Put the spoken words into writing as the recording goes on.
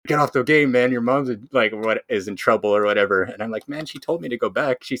get off the game, man. Your mom's like what is in trouble or whatever. And I'm like, man, she told me to go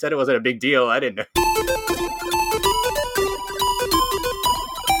back. She said it wasn't a big deal. I didn't know.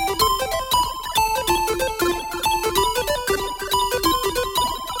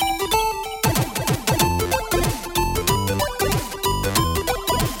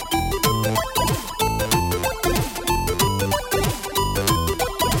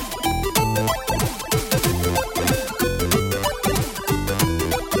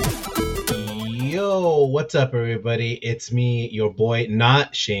 What's up, everybody? It's me, your boy,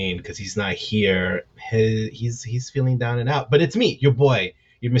 not Shane, because he's not here. He's feeling down and out. But it's me, your boy,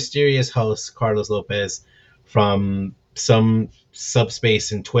 your mysterious host, Carlos Lopez, from some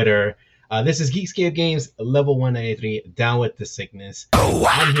subspace in Twitter. This is Geekscape Games, level 193, down with the sickness.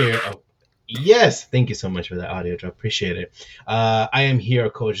 I'm here. Yes, thank you so much for that audio drop. Appreciate it. I am here,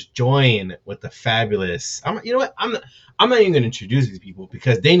 Coach Join, with the fabulous. You know what? I'm not even going to introduce these people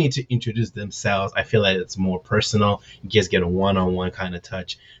because they need to introduce themselves. I feel like it's more personal. You guys get a one-on-one kind of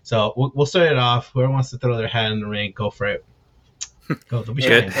touch. So we'll start it off. Whoever wants to throw their hat in the ring, go for it. Go. Don't be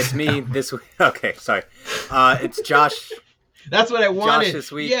shy. It's me this week. Okay, sorry. It's Josh. That's what I wanted. Josh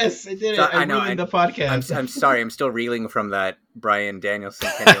this week. Yes, I did it. I ruined the podcast. I'm sorry. I'm still reeling from that Bryan Danielson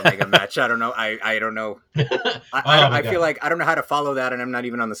Kenny Omega match. I don't know. I don't know. I feel like I don't know how to follow that, and I'm not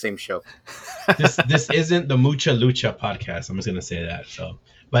even on the same show. This isn't the Mucha Lucha podcast. I'm just gonna say that. So,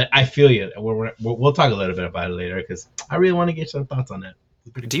 but I feel you. We'll talk a little bit about it later because I really want to get some thoughts on that.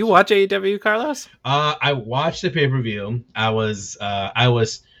 Do you watch AEW, Carlos? I watched the pay-per-view. I was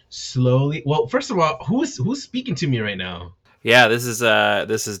slowly. Well, first of all, who's speaking to me right now? Yeah, this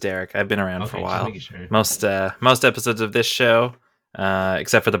is Derek. I've been around for a while. Sure. Most episodes of this show,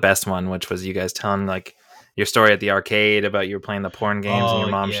 except for the best one, which was you guys telling like your story at the arcade about you were playing the porn games and your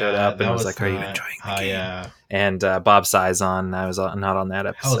mom showed up and was like, "Are you enjoying the game?" Yeah. And Bob Size on. I was not on that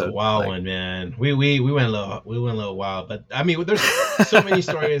episode. That was a wild one, man. We went a little wild, but I mean, there's so many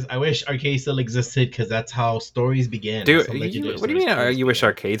stories. I wish arcade still existed because that's how stories begin. Dude, what do you mean? You wish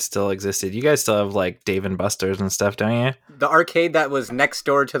arcade still existed? You guys still have like Dave and Buster's and stuff, don't you? The arcade that was next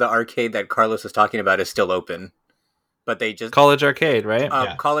door to the arcade that Carlos was talking about is still open, but they just College Arcade, right?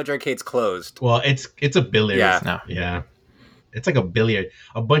 Yeah. College Arcade's closed. Well, it's a billiard. Yeah. No. Yeah. It's like a billiard.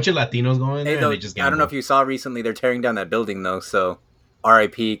 A bunch of Latinos going there. And they just I don't know if you saw recently, they're tearing down that building though. So,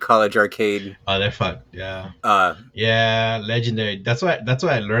 R.I.P. College Arcade. Oh, they're fucked. Yeah. Yeah, legendary. That's what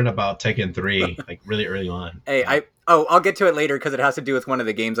I learned about Tekken 3, like really early on. Hey, I'll get to it later because it has to do with one of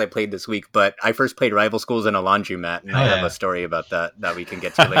the games I played this week. But I first played Rival Schools in a laundromat, and I have a story about that we can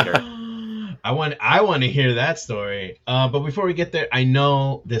get to later. I want to hear that story. But before we get there, I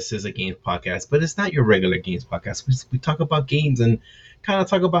know this is a games podcast, but it's not your regular games podcast. We talk about games and kind of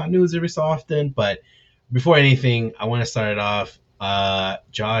talk about news every so often. But before anything, I want to start it off.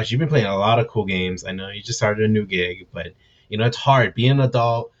 Josh, you've been playing a lot of cool games. I know you just started a new gig, but you know it's hard being an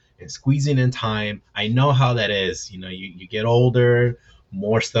adult and squeezing in time. I know how that is. You know, you get older,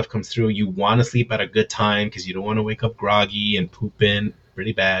 more stuff comes through. You want to sleep at a good time because you don't want to wake up groggy and pooping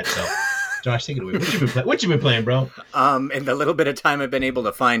pretty bad. So. Josh, take it away. What you been playing, bro? In the little bit of time I've been able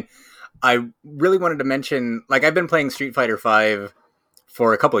to find, I really wanted to mention, like, I've been playing Street Fighter V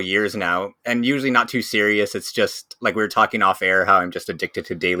for a couple of years now, and usually not too serious. It's just, like we were talking off air, how I'm just addicted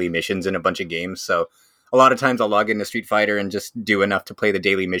to daily missions in a bunch of games. So a lot of times I'll log into Street Fighter and just do enough to play the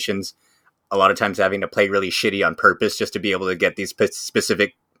daily missions. A lot of times having to play really shitty on purpose just to be able to get these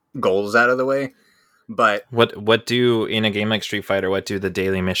specific goals out of the way. But what do in a game like Street Fighter, what do the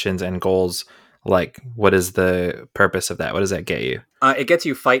daily missions and goals like? What is the purpose of that? What does that get you? It gets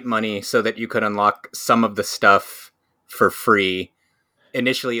you fight money so that you could unlock some of the stuff for free.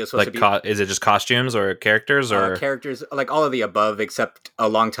 Initially, it was supposed to be... is it just costumes or characters or characters? Like all of the above, except a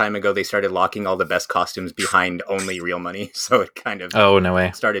long time ago they started locking all the best costumes behind only real money. So it kind of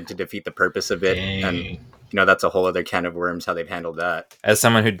started to defeat the purpose of it. Dang. And you know, that's a whole other can of worms how they've handled that. As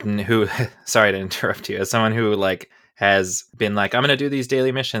someone who sorry to interrupt you, as someone who like has been like, I'm going to do these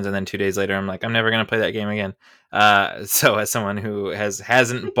daily missions, and then 2 days later I'm like, I'm never going to play that game again. So as someone who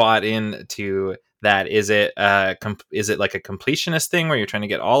hasn't bought into that, is it like a completionist thing where you're trying to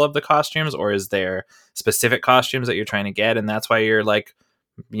get all of the costumes, or is there specific costumes that you're trying to get, and that's why you're like,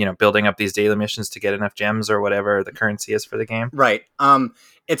 you know, building up these daily missions to get enough gems or whatever the currency is for the game? Right.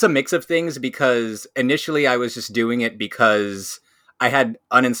 It's a mix of things, because initially I was just doing it because I had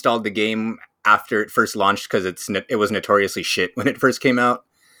uninstalled the game after it first launched because it was notoriously shit when it first came out.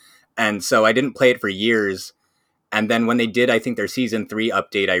 And so I didn't play it for years. And then when they did, I think their season 3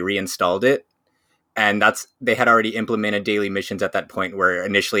 update, I reinstalled it. And they had already implemented daily missions at that point, where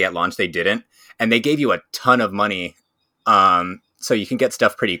initially at launch they didn't. And they gave you a ton of money so you can get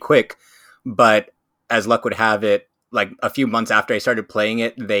stuff pretty quick. But as luck would have it, like a few months after I started playing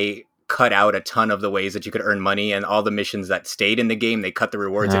it, they cut out a ton of the ways that you could earn money, and all the missions that stayed in the game, they cut the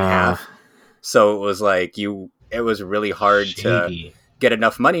rewards in half. So it was like it was really hard to get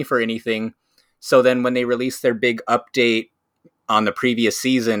enough money for anything. So then when they released their big update on the previous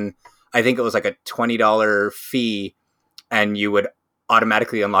season, I think it was like a $20 fee, and you would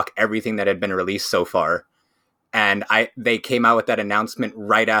automatically unlock everything that had been released so far. And they came out with that announcement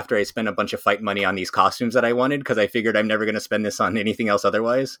right after I spent a bunch of fight money on these costumes that I wanted, because I figured I'm never going to spend this on anything else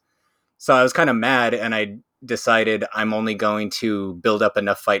otherwise. So I was kind of mad, and I decided I'm only going to build up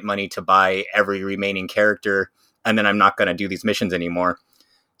enough fight money to buy every remaining character, and then I'm not going to do these missions anymore.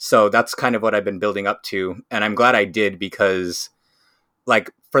 So that's kind of what I've been building up to, and I'm glad I did, because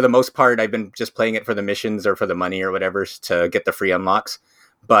like for the most part I've been just playing it for the missions or for the money or whatever to get the free unlocks.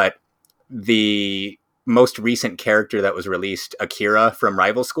 But the most recent character that was released, Akira from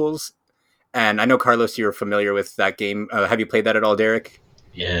Rival Schools, and I know, Carlos, you're familiar with that game. Have you played that at all, Derek?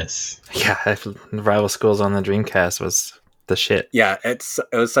 Yes. Yeah, Rival Schools on the Dreamcast was the shit. Yeah, it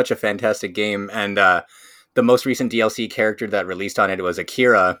was such a fantastic game. And the most recent DLC character that released on it was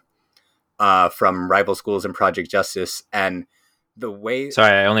Akira from Rival Schools and Project Justice. And the way...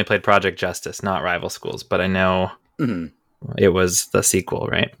 Sorry, I only played Project Justice, not Rival Schools, but I know it was the sequel,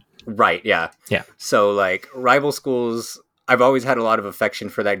 right? Right, yeah. Yeah. So, like, Rival Schools, I've always had a lot of affection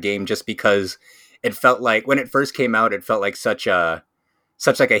for that game, just because it felt like, when it first came out, it felt like such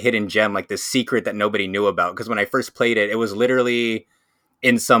like a hidden gem, like this secret that nobody knew about. Because when I first played it, it was literally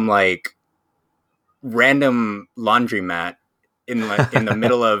in some, like, random laundromat in the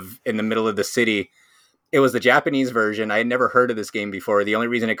middle of the city. It was the Japanese version. I had never heard of this game before. The only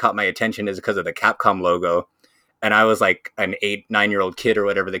reason it caught my attention is because of the Capcom logo. And I was like an 8-9-year-old kid or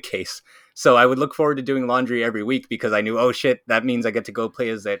whatever the case. So I would look forward to doing laundry every week, because I knew, oh shit, that means I get to go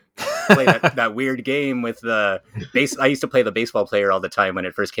play that weird game with the base. I used to play the baseball player all the time when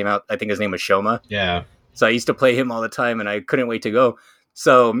it first came out. I think his name was Shoma. Yeah. So I used to play him all the time, and I couldn't wait to go.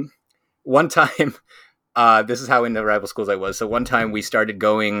 So one time, this is how into Rival Schools I was. So one time we started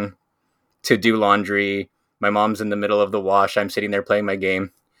going to do laundry. My mom's in the middle of the wash. I'm sitting there playing my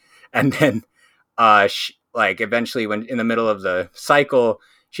game. And then, eventually, when in the middle of the cycle,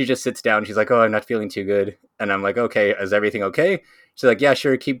 she just sits down. She's like, "Oh, I'm not feeling too good." And I'm like, "Okay, is everything okay?" She's like, "Yeah,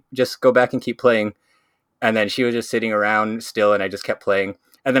 sure. Just go back and keep playing." And then she was just sitting around still, and I just kept playing.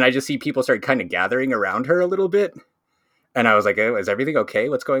 And then I just see people start kind of gathering around her a little bit. And I was like, "Oh, is everything okay?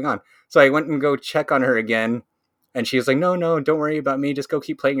 What's going on?" So I went and go check on her again. And she was like, "No, don't worry about me. Just go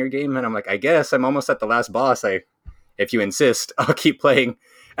keep playing your game." And I'm like, "I guess I'm almost at the last boss. If you insist, I'll keep playing."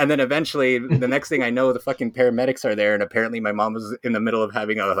 And then eventually, the next thing I know, the fucking paramedics are there, and apparently my mom was in the middle of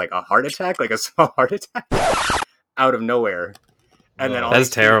having a heart attack, like a small heart attack, out of nowhere. And then that's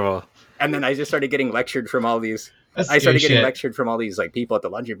terrible. And then I just started getting lectured from all these. Lectured from all these like people at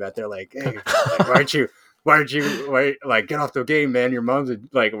the laundromat. They're like, "Hey, like, why aren't you get off the game, man? Your mom's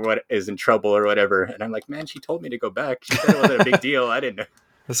like what is in trouble or whatever." And I'm like, "Man, she told me to go back. She said it wasn't a big deal. I didn't know."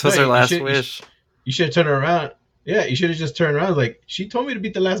 This was her last wish. You should have turned around. Yeah, you should have just turned around like, "She told me to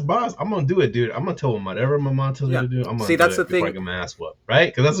beat the last boss. I'm gonna do it, dude. I'm gonna tell them whatever my mom tells me to do. I'm gonna that's do the it before thing. I get my ass whooped."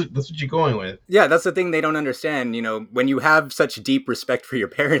 Right? Because that's what you're going with. Yeah, that's the thing they don't understand. You know, when you have such deep respect for your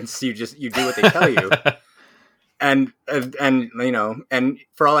parents, you do what they tell you. And you know, and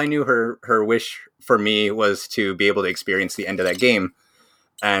for all I knew, her wish for me was to be able to experience the end of that game.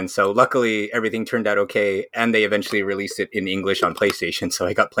 And so luckily everything turned out okay, and they eventually released it in English on PlayStation, so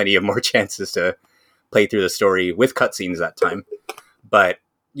I got plenty of more chances to play through the story with cutscenes that time. But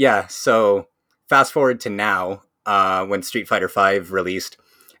yeah, so fast forward to now, when Street Fighter V released,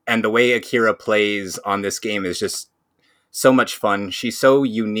 and the way Akira plays on this game is just so much fun. She's so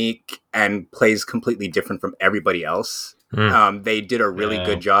unique and plays completely different from everybody else. They did a really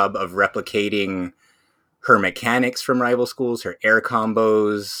good job of replicating her mechanics from Rival Schools, her air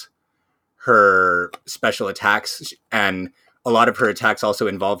combos, her special attacks, and a lot of her attacks also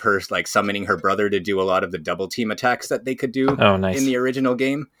involve her like summoning her brother to do a lot of the double team attacks that they could do in the original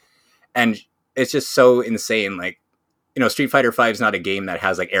game. And it's just so insane. Like, you know, Street Fighter V is not a game that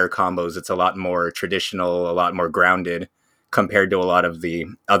has like air combos. It's a lot more traditional, a lot more grounded compared to a lot of the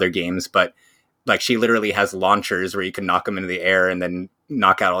other games. But like, she literally has launchers where you can knock them into the air and then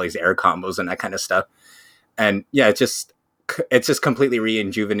knock out all these air combos and that kind of stuff. And yeah, it's just completely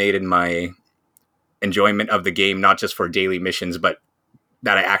rejuvenated my enjoyment of the game, not just for daily missions, but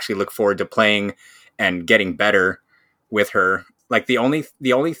that I actually look forward to playing and getting better with her. Like the only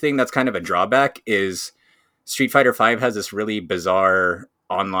thing that's kind of a drawback is Street Fighter V has this really bizarre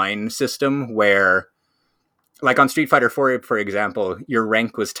online system where like on Street Fighter 4, for example, your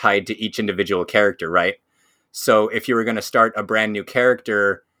rank was tied to each individual character, right? So if you were going to start a brand new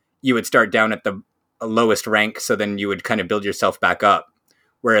character, you would start down at the lowest rank, so then you would kind of build yourself back up.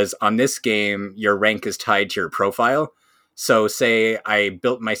 Whereas on this game, your rank is tied to your profile. So say I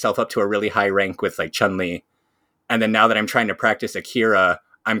built myself up to a really high rank with like Chun-Li, and then now that I'm trying to practice Akira,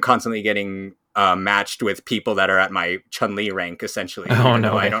 I'm constantly getting matched with people that are at my Chun-Li rank, essentially. Even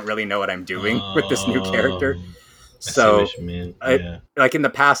though I don't really know what I'm doing with this new character. So, like in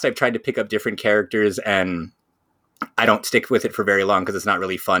the past, I've tried to pick up different characters, and I don't stick with it for very long because it's not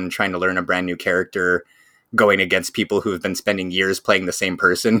really fun trying to learn a brand new character going against people who have been spending years playing the same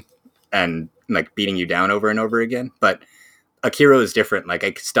person and like beating you down over and over again. But Akira is different. Like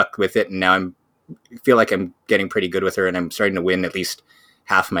I stuck with it, and now I feel like I'm getting pretty good with her, and I'm starting to win at least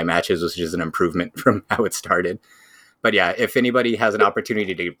half my matches, which is an improvement from how it started. But yeah, if anybody has an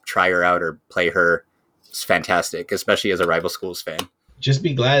opportunity to try her out or play her, it's fantastic, especially as a Rival Schools fan. Just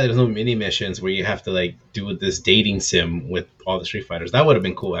be glad there's no mini missions where you have to like do this dating sim with all the Street Fighters. That would have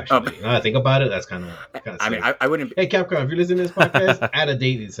been cool, actually. Now I think about it, that's kind of. I mean, I wouldn't. Hey, Capcom, if you're listening to this podcast, add a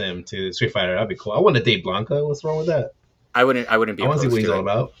dating sim to Street Fighter. That'd be cool. I want to date Blanca. What's wrong with that? I wouldn't be. I want to see what he's all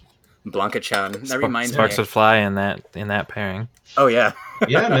about. Blanca-chan. That reminds me. Sparks would fly in that pairing. Oh yeah.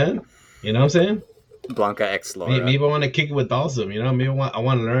 Yeah, man. You know what I'm saying? Blanca X Laura. Maybe I want to kick it with Dalsum, you know? Maybe I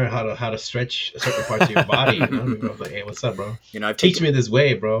want to learn how to stretch certain parts of your body, you know? Maybe I'm like, hey, what's up, bro? You know, Teach me this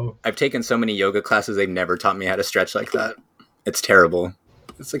way, bro. I've taken so many yoga classes, they've never taught me how to stretch like that. It's terrible.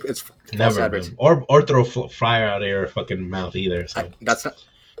 It's like, it's never. Or throw fire out of your fucking mouth either. So.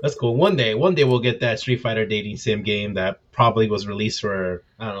 That's cool. One day we'll get that Street Fighter dating sim game that probably was released for,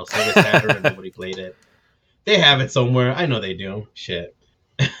 I don't know, Sega Saturn and nobody played it. They have it somewhere. I know they do. Shit.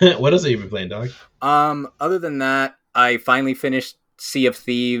 What else have you been playing, dog? Other than that, I finally finished Sea of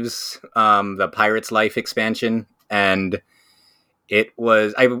Thieves, the Pirate's Life expansion, and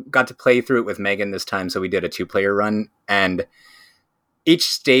I got to play through it with Megan this time, so we did a 2-player run, and each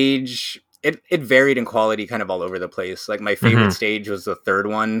stage, it varied in quality kind of all over the place. Like my favorite stage was the third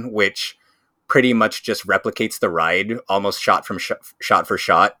one, which pretty much just replicates the ride, almost shot for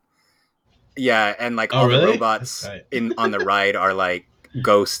shot. Yeah, and like all the robots on the ride are like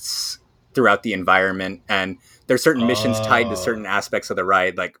ghosts throughout the environment, and there's certain missions tied to certain aspects of the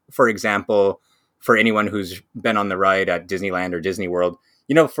ride. Like, for example, for anyone who's been on the ride at Disneyland or Disney World,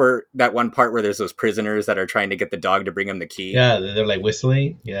 you know, for that one part where there's those prisoners that are trying to get the dog to bring them the key. Yeah, they're like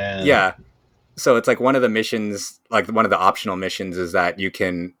whistling. Yeah. So it's like one of the missions, like one of the optional missions, is that you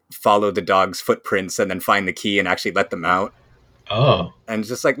can follow the dog's footprints and then find the key and actually let them out. Oh. And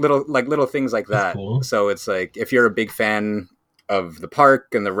just like little things like that. Cool. So it's like, if you're a big fan of the park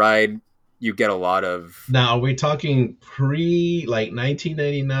and the ride, you get a lot of. Now, are we talking pre like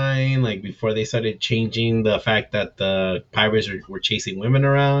 1999, like before they started changing the fact that the pirates were chasing women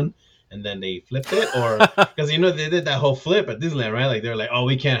around, and then they flipped it, or because you know they did that whole flip at Disneyland, right? Like they're like, oh,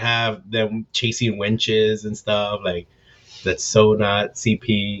 we can't have them chasing wenches and stuff. Like that's so not CP,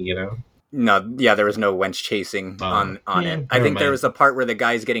 you know. No, yeah, there was no wench chasing on it. I think there was the part where the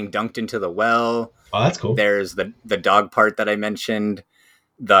guy's getting dunked into the well. Oh, that's cool. There's the dog part that I mentioned.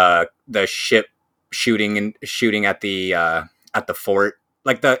 The ship shooting at the fort.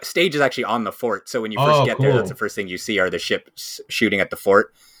 Like the stage is actually on the fort, so when you first get there, that's the first thing you see are the ships shooting at the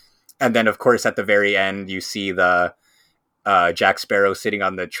fort. And then, of course, at the very end, you see the Jack Sparrow sitting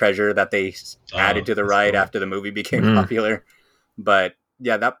on the treasure that they added to the ride after the movie became popular. But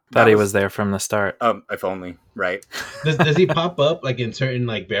yeah, that he was there from the start. If only, right? Does he pop up like in certain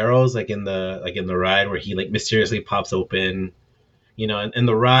like barrels, like in the ride where he like mysteriously pops open? You know, in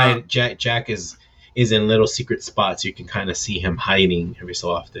the ride, Jack is in little secret spots. You can kind of see him hiding every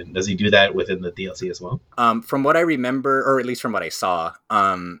so often. Does he do that within the DLC as well? From what I remember, or at least from what I saw,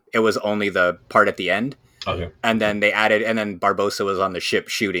 it was only the part at the end. Okay. And then they added, and then Barbossa was on the ship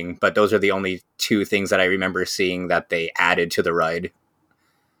shooting. But those are the only two things that I remember seeing that they added to the ride.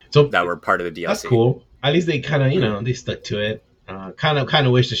 So that were part of the DLC. That's cool. At least they kind of, they stuck to it. Kind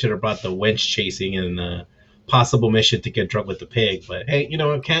of wish they should have brought the wench chasing and possible mission to get drunk with the pig. But hey,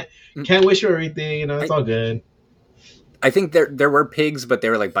 can't wish for everything. It's all good. I think there were pigs, but they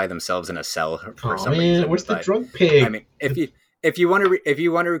were like by themselves in a cell for some reason. Where's the drunk pig? I mean, if you want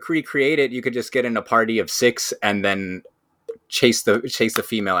to recreate it, you could just get in a party of 6 and then chase the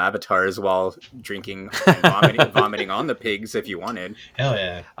female avatars while drinking and vomiting on the pigs if you wanted. Hell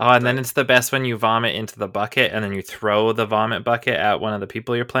yeah. Oh, and then it's the best when you vomit into the bucket and then you throw the vomit bucket at one of the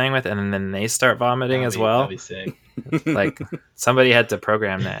people you're playing with and then they start vomiting as well. That'd be sick. Like somebody had to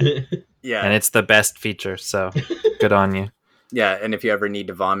program that. Yeah. And it's the best feature, so good on you. Yeah, and if you ever need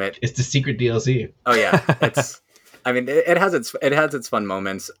to vomit, It's the secret DLC. oh yeah, it's. I mean, it has its fun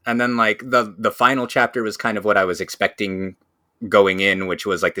moments, and then like the final chapter was kind of what I was expecting going in, which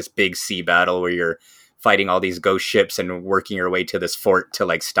was like this big sea battle where you're fighting all these ghost ships and working your way to this fort to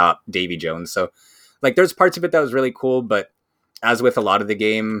like stop Davy Jones. So like there's parts of it that was really cool, but as with a lot of the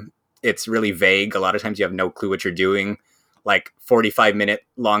game, it's really vague. A lot of times you have no clue what you're doing. Like 45-minute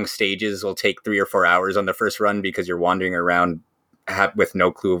long stages will take 3 or 4 hours on the first run because you're wandering around with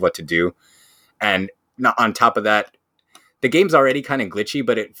no clue of what to do. And on top of that, the game's already kind of glitchy,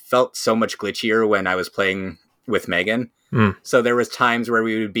 but it felt so much glitchier when I was playing with Megan. So there was times where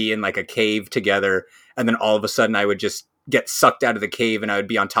we would be in like a cave together, and then all of a sudden I would just get sucked out of the cave and I would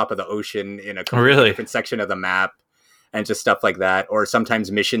be on top of the ocean in a completely different section of the map and just stuff like that. Or sometimes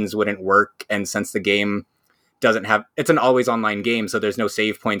missions wouldn't work, and since the game doesn't have, it's an always online game, so there's no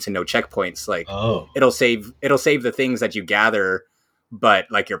save points and no checkpoints. Like it'll save the things that you gather, but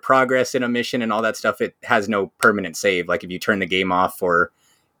like your progress in a mission and all that stuff, it has no permanent save. Like if you turn the game off or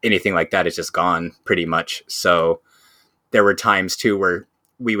anything like that, it's just gone pretty much. So there were times too where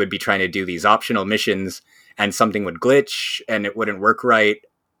we would be trying to do these optional missions and something would glitch and it wouldn't work right,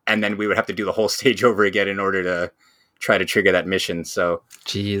 and then we would have to do the whole stage over again in order to try to trigger that mission. So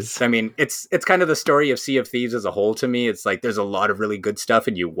jeez, I mean, it's kind of the story of Sea of Thieves as a whole to me. It's like there's a lot of really good stuff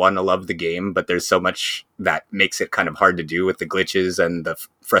and you want to love the game, but there's so much that makes it kind of hard to do with the glitches and the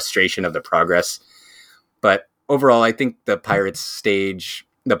frustration of the progress. But overall, I think the Pirates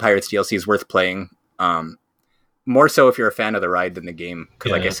DLC is worth playing. More so if you're a fan of the ride than the game,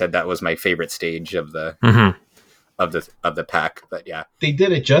 because like I said, that was my favorite stage of the of the pack. But yeah, they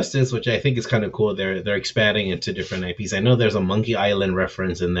did it justice, which I think is kind of cool. They're expanding into different IPs. I know there's a Monkey Island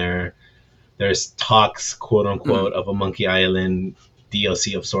reference in there. There's talks, quote unquote, of a Monkey Island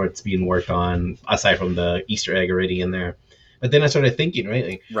DLC of sorts being worked on, aside from the Easter egg already in there. But then I started thinking,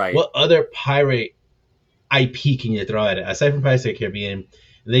 like, what other pirate IP can you throw at it aside from Pirates of the Caribbean?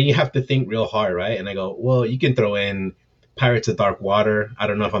 Then you have to think real hard, right? And I go, well, you can throw in Pirates of Dark Water. I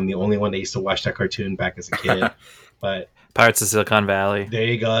don't know if I'm the only one that used to watch that cartoon back as a kid, but Pirates of Silicon Valley. There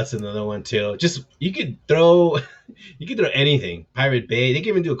you go. That's another one too. Just you could throw anything. Pirate Bay. They can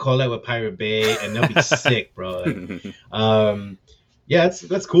even do a collab with Pirate Bay, and they'll be sick, bro. Like, yeah,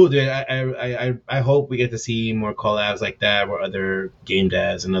 that's cool, dude. I hope we get to see more collabs like that, where other game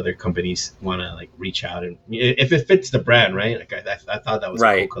devs and other companies want to like reach out, and if it fits the brand, right? Like I thought that was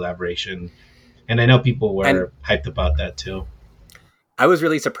a cool collaboration, and I know people were hyped about that too. I was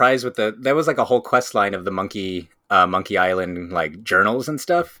really surprised with there was like a whole quest line of the Monkey Island like journals and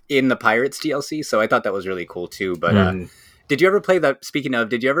stuff in the Pirates DLC, so I thought that was really cool too. But did you ever play that? Speaking of,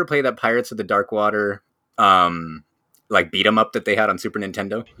 did you ever play that Pirates of the Dark Water? Like beat 'em up that they had on Super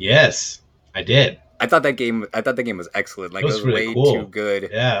Nintendo? Yes, I did. I thought the game was excellent. Like it was really way too good.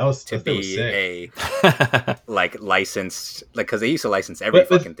 Yeah, to be a like licensed, like because they used to license every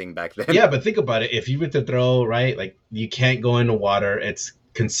fucking thing back then. Yeah, but think about it. If you were to throw like you can't go into water, it's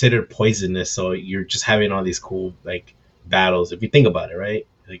considered poisonous. So you're just having all these cool like battles. If you think about it, right?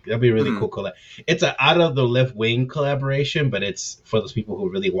 Like that'd be a really cool collab. It's an out of the left wing collaboration, but it's for those people who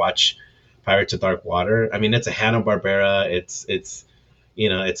really watch Pirates of Dark Water. I mean, it's a Hanna-Barbera. It's it's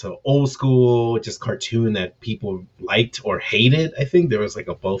an old school just cartoon that people liked or hated. I think there was like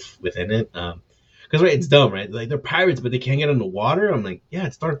a both within it. Because it's dumb, right? Like they're pirates, but they can't get in the water. I'm like, yeah,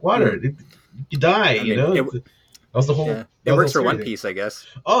 it's dark water. You die, that was the whole. Yeah. It works for One Piece, I guess.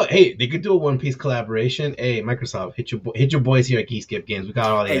 Oh, hey, they could do a One Piece collaboration. Hey, Microsoft, hit your boys here at Geekscape Games. We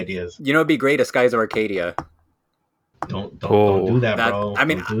got all the ideas. You know, it'd be great. A Skies of Arcadia. Don't do that, bro. I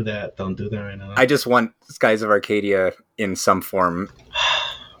mean, don't do that right now. I just want Skies of Arcadia in some form.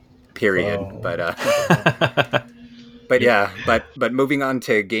 Period. Oh. But yeah, but moving on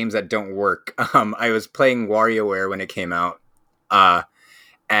to games that don't work. I was playing WarioWare when it came out,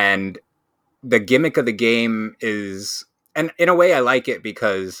 and the gimmick of the game is, and in a way, I like it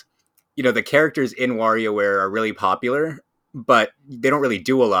because the characters in WarioWare are really popular, but they don't really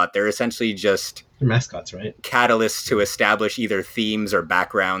do a lot. They're essentially just mascots, right? Catalysts to establish either themes or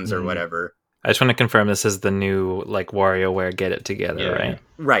backgrounds or whatever. I just want to confirm this is the new like WarioWare Get It Together, right?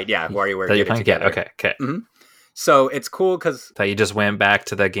 Right, yeah, WarioWare Get It Together. Okay. Mm-hmm. So it's cool because that you just went back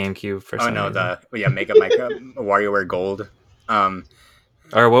to the GameCube for some reason. Make a WarioWare Gold.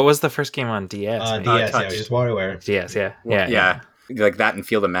 Or what was the first game on DS? DS, just WarioWare. DS, yeah. Like that and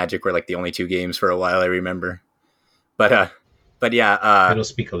Field of Magic were like the only two games for a while I remember. But yeah, I don't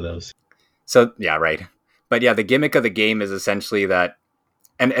speak of those. So yeah, right. But yeah, the gimmick of the game is essentially that,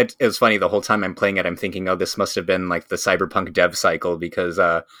 and it was funny the whole time I'm playing it, I'm thinking, oh, this must have been like the Cyberpunk dev cycle because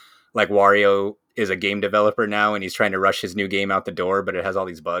like Wario is a game developer now, and he's trying to rush his new game out the door, but it has all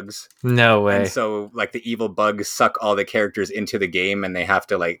these bugs. No way. And so like the evil bugs suck all the characters into the game, and they have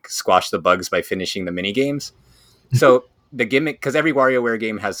to like squash the bugs by finishing the mini games. So the gimmick, because every WarioWare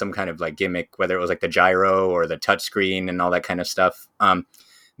game has some kind of like gimmick, whether it was like the gyro or the touchscreen and all that kind of stuff.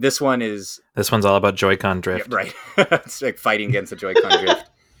 This one's all about Joy-Con drift. Yeah, right. It's like fighting against the Joy-Con drift.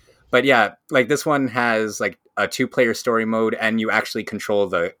 But yeah, like this one has like a 2-player story mode, and you actually control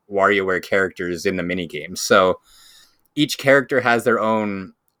the WarioWare characters in the mini games. So each character has their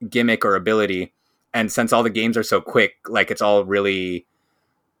own gimmick or ability, and since all the games are so quick, like it's all really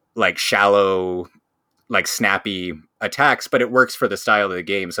like shallow, like snappy attacks, but it works for the style of the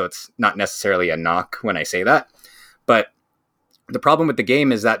game, so it's not necessarily a knock when I say that. But the problem with the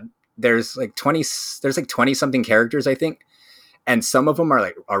game is that there's like 20 something characters, I think, and some of them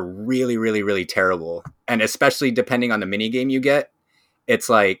are really, really, really terrible. And especially depending on the mini game you get, it's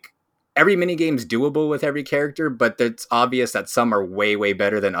like every mini game's doable with every character, but it's obvious that some are way, way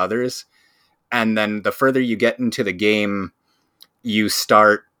better than others. And then the further you get into the game, you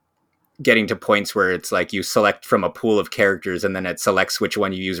start getting to points where it's like you select from a pool of characters, and then it selects which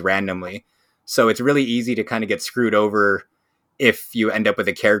one you use randomly. So it's really easy to kind of get screwed over if you end up with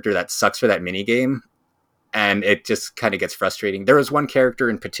a character that sucks for that mini game. And it just kind of gets frustrating. There was one character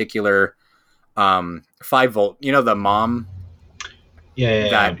in particular, 5-Volt, you know, the mom.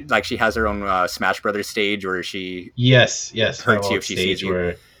 Yeah. Like she has her own Smash Brothers stage where she yes hurts you if she sees you.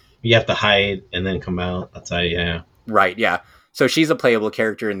 Where you have to hide and then come out. That's how, yeah. Right, yeah. So she's a playable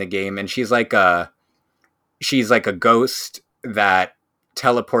character in the game, and she's like a ghost that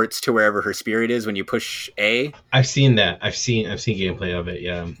teleports to wherever her spirit is when you push A. I've seen that. I've seen gameplay of it.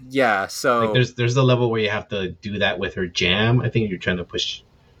 Yeah. Yeah. So like there's the level where you have to do that with her jam. I think you're trying to push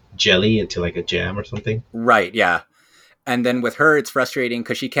jelly into like a jam or something. Right. Yeah. And then with her, it's frustrating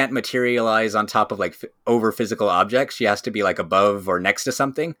because she can't materialize on top of like over physical objects. She has to be like above or next to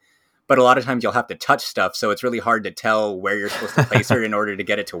something. But a lot of times you'll have to touch stuff, so it's really hard to tell where you're supposed to place her in order to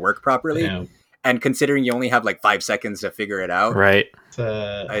get it to work properly. Yeah. And considering you only have like 5 seconds to figure it out, right?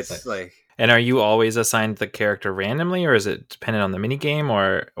 It's like. And are you always assigned the character randomly, or is it dependent on the mini game,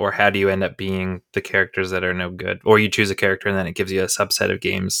 or how do you end up being the characters that are no good, or you choose a character and then it gives you a subset of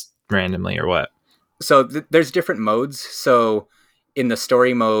games randomly, or what? So there's different modes. So in the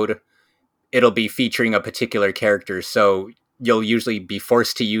story mode, it'll be featuring a particular character. So you'll usually be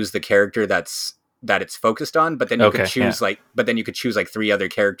forced to use the character that it's focused on, but then you could choose like 3 other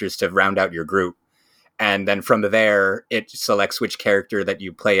characters to round out your group. And then from there, it selects which character that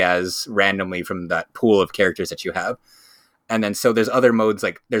you play as randomly from that pool of characters that you have. And then so there's other modes,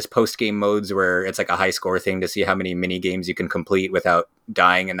 like there's post-game modes where it's like a high score thing to see how many mini games you can complete without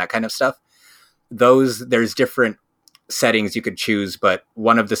dying and that kind of stuff. There's different settings you could choose, but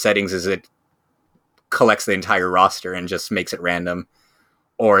one of the settings is it collects the entire roster and just makes it random.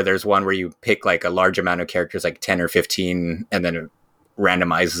 Or there's one where you pick like a large amount of characters, like 10 or 15, and then it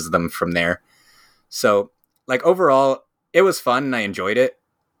randomizes them from there. So like overall, it was fun and I enjoyed it.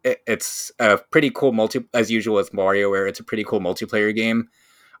 It's a pretty cool as usual with WarioWare, it's a pretty cool multiplayer game.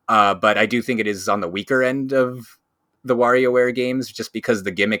 But I do think it is on the weaker end of the WarioWare games, just because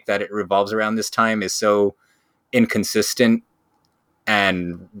the gimmick that it revolves around this time is so inconsistent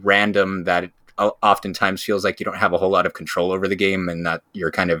and random that it oftentimes feels like you don't have a whole lot of control over the game, and that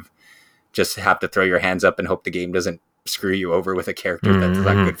you're kind of just have to throw your hands up and hope the game doesn't screw you over with a character that's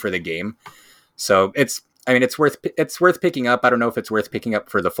not good for the game. So it's worth picking up. I don't know if it's worth picking up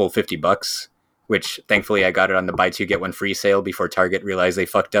for the full $50, which thankfully I got it on the buy 2 get 1 free sale before Target realized they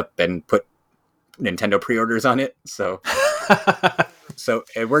fucked up and put Nintendo pre-orders on it. So so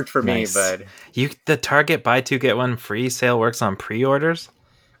it worked for me. But the Target buy 2 get 1 free sale works on pre-orders?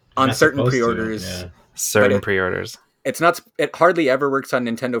 On certain pre-orders. Yeah. Certain pre-orders. It hardly ever works on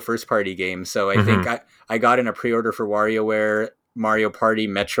Nintendo first party games. So I think I got in a pre-order for WarioWare, Mario Party,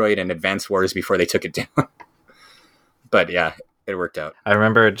 Metroid, and Advance Wars before they took it down. But yeah, it worked out. I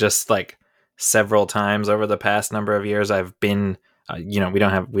remember just like several times over the past number of years I've been,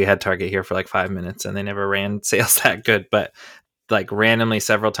 we had Target here for like 5 minutes and they never ran sales that good, but like randomly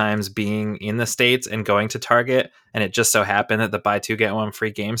several times being in the States and going to Target, and it just so happened that the buy 2 get 1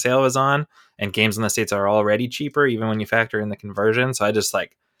 free game sale was on, and games in the States are already cheaper even when you factor in the conversion. So I just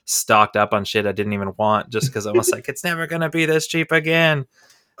like stocked up on shit I didn't even want just because I was like, it's never going to be this cheap again.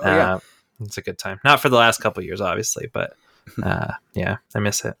 It's a good time. Not for the last couple of years, obviously, but yeah, I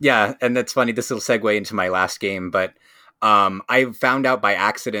miss it. Yeah, and that's funny. This will segue into my last game, but I found out by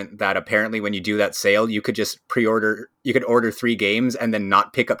accident that apparently when you do that sale, you could just you could order 3 games and then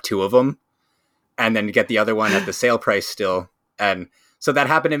not pick up 2 of them and then get the other one at the sale price still. And So that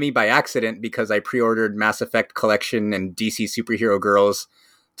happened to me by accident because I pre-ordered Mass Effect Collection and DC Superhero Girls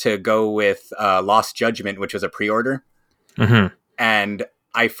to go with Lost Judgment, which was a pre-order. Mm-hmm. And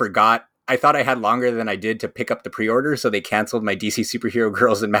I forgot. I thought I had longer than I did to pick up the pre-order, so they canceled my DC Superhero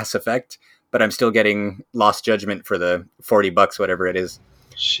Girls and Mass Effect. But I'm still getting Lost Judgment for the $40, whatever it is,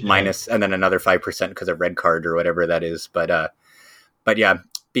 minus, and then another 5% because of Red Card or whatever that is. But yeah,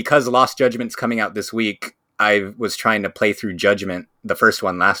 because Lost Judgment's coming out this week, I was trying to play through Judgment, the first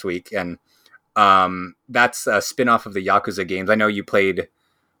one last week, and that's a spin-off of the Yakuza games. I know you played,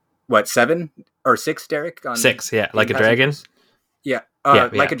 what, 7 or 6, Derek? On 6, yeah. Like a Dragon? Yeah. Yeah.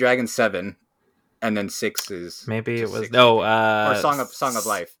 Like a Dragon 7, and then 6 is... Maybe it was... 6. or Song of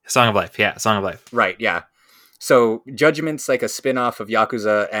Life. Song of Life, yeah. Song of Life. Right, yeah. So Judgment's like a spin-off of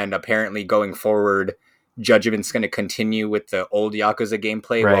Yakuza, and apparently going forward, Judgment's going to continue with the old Yakuza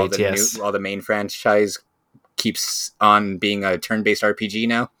gameplay Right, while the main franchise keeps on being a turn-based RPG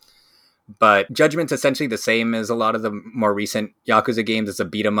now. But Judgment's essentially the same as a lot of the more recent Yakuza games. It's a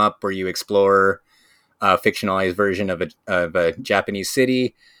beat 'em up where you explore a fictionalized version of a Japanese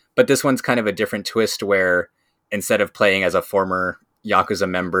city. But this one's kind of a different twist where instead of playing as a former Yakuza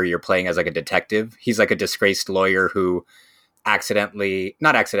member, you're playing as like a detective. He's like a disgraced lawyer who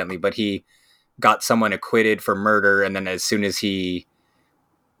not accidentally, but he got someone acquitted for murder. And then as soon as he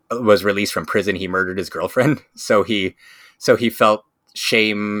was released from prison, he murdered his girlfriend. So he felt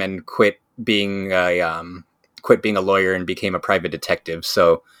shame and quit being a lawyer and became a private detective.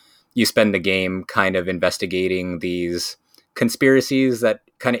 So you spend the game kind of investigating these conspiracies that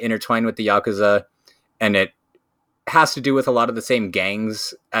kind of intertwine with the Yakuza, and it has to do with a lot of the same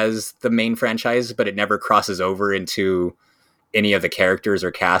gangs as the main franchise, but it never crosses over into any of the characters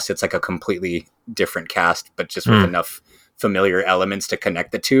or cast. It's like a completely different cast, but just with enough familiar elements to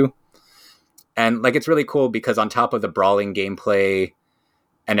connect the two. And like, it's really cool because on top of the brawling gameplay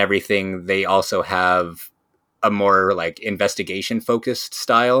and everything, they also have a more like investigation focused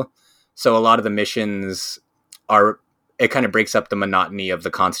style. So a lot of the missions it kind of breaks up the monotony of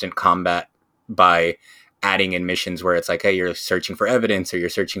the constant combat by adding in missions where it's like, hey, you're searching for evidence, or you're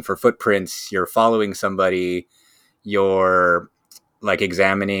searching for footprints, you're following somebody, you're like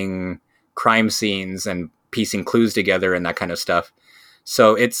examining crime scenes and piecing clues together and that kind of stuff.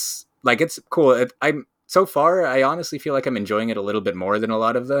 So it's cool. So far, I honestly feel like I'm enjoying it a little bit more than a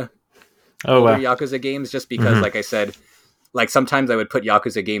lot of the older Yakuza games, just because, like I said, like sometimes I would put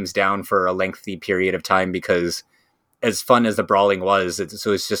Yakuza games down for a lengthy period of time because as fun as the brawling was, it's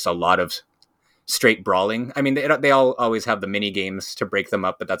just a lot of straight brawling. I mean, they all always have the mini games to break them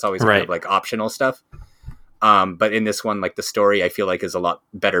up, but that's always kind of like optional stuff. But in this one, like the story, I feel like is a lot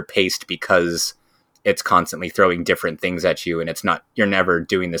better paced because it's constantly throwing different things at you, and you're never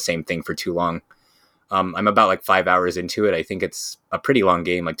doing the same thing for too long. I'm about like 5 hours into it. I think it's a pretty long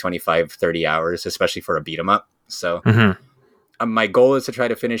game, like 25, 30 hours, especially for a beat 'em up. So my goal is to try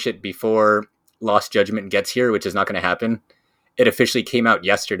to finish it before Lost Judgment gets here, which is not going to happen. It officially came out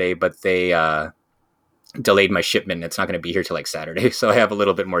yesterday, but they delayed my shipment. It's not going to be here till like Saturday. So I have a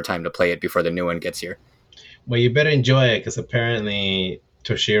little bit more time to play it before the new one gets here. Well, you better enjoy it because apparently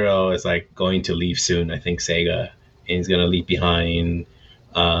Toshiro is like going to leave soon. I think Sega, and he's going to leave behind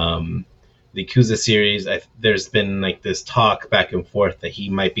the Yakuza series. There's been like this talk back and forth that he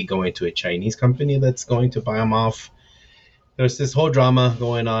might be going to a Chinese company that's going to buy him off. There's this whole drama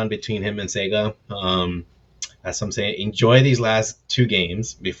going on between him and Sega. As I'm saying, enjoy these last 2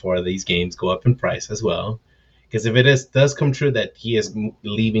 games before these games go up in price as well. Because if it does come true that he is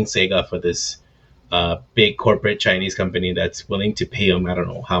leaving Sega for this big corporate Chinese company that's willing to pay him, I don't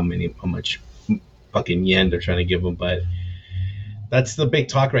know how much fucking yen they're trying to give him, but that's the big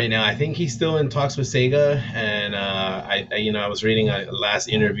talk right now. I think he's still in talks with Sega, and I was reading a last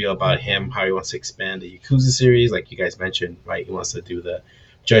interview about him, how he wants to expand the Yakuza series, like you guys mentioned, right? He wants to do the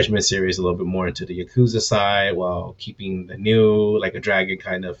Judgment series a little bit more into the Yakuza side while keeping the new, like a Dragon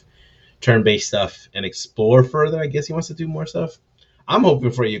kind of turn-based stuff and explore further. I guess he wants to do more stuff. I'm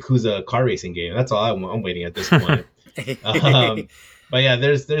hoping for a Yakuza car racing game. That's all I'm waiting at this point. But yeah,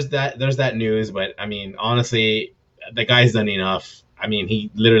 there's that news. But I mean, honestly, the guy's done enough. I mean,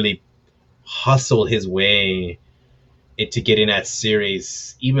 he literally hustled his way into getting that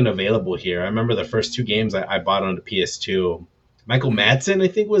series even available here. I remember the first 2 games I bought on the PS2. Michael Madsen, I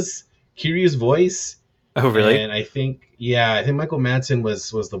think, was Kiryu's voice. Oh, really? And I think Michael Madsen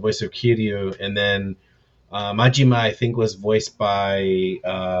was the voice of Kiryu, and then Majima, I think, was voiced by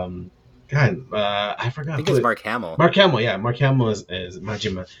I forgot. I think it's Mark Hamill. Mark Hamill, yeah. Mark Hamill is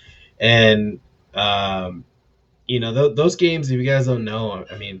Majima. And those games, if you guys don't know,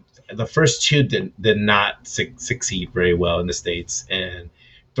 I mean, the first two did not succeed very well in the States, and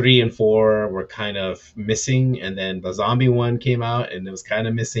 3 and 4 were kind of missing, and then the zombie one came out and it was kind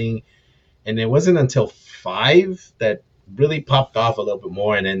of missing, and it wasn't until 5 that really popped off a little bit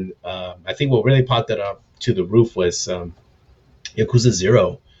more, and then I think what really popped it up to the roof was Yakuza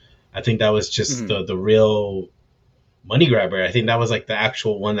 0. I think that was just the real money grabber. I think that was like the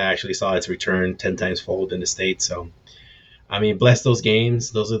actual one that actually saw its return 10 times fold in the States. So, I mean, bless those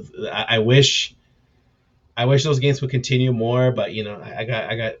games. I wish those games would continue more, but I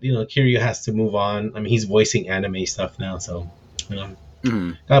got Kiryu has to move on. I mean, he's voicing anime stuff now, so God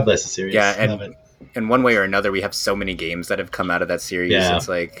bless the series. Yeah, in one way or another, we have so many games that have come out of that series. Yeah, it's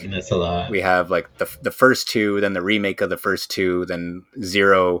like that's a lot. We have like the first two, then the remake of the first two, then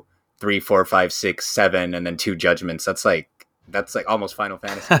 0, 3, 4, 5, 6, 7, and then 2 Judgments. That's like almost Final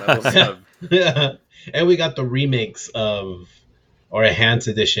Fantasy levels of. Yeah. And we got the remakes or a enhanced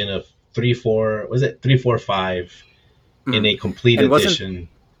edition of 3, 4. Was it 3, 4, 5 in a complete edition?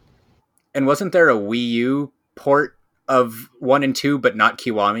 And wasn't there a Wii U port of 1 and 2, but not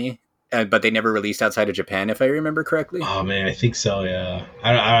Kiwami? But they never released outside of Japan, if I remember correctly. Oh man, I think so. Yeah,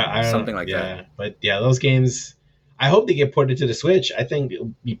 I something like that. But yeah, those games. I hope they get ported to the Switch. I think it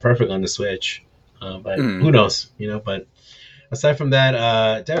would be perfect on the Switch. But who knows? But aside from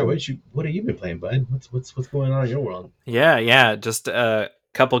that, Dara, what have you been playing, bud? What's going on in your world? Yeah. Just a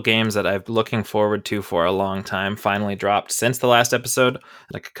couple games that I've looking forward to for a long time finally dropped since the last episode.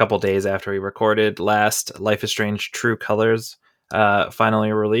 Like a couple days after we recorded last, Life is Strange: True Colors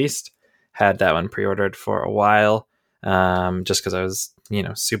finally released. Had that one pre-ordered for a while, just because I was,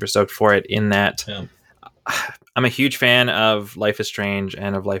 super stoked for it. In that, I'm a huge fan of Life is Strange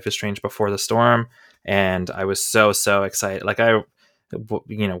and of Life is Strange Before the Storm, and I was so excited. Like I,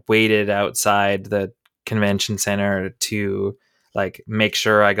 waited outside the convention center to like make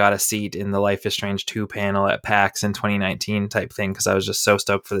sure I got a seat in the Life is Strange 2 panel at PAX in 2019 type thing, because I was just so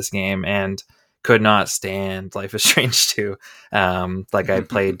stoked for this game and could not stand Life is Strange 2. Like I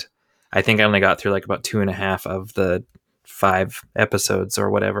played. I think I only got through like about 2.5 of the 5 episodes or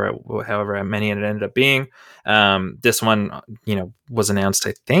whatever, however many it ended up being. This one, was announced,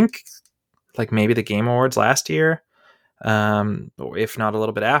 I think, like maybe the Game Awards last year, or if not a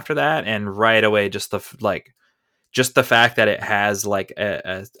little bit after that. And right away, just the fact that it has like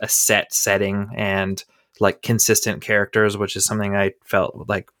a set setting and like consistent characters, which is something I felt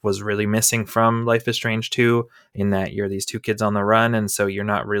like was really missing from Life is Strange 2, in that you're these 2 kids on the run, and so you're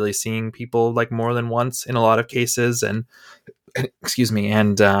not really seeing people like more than once in a lot of cases. And excuse me,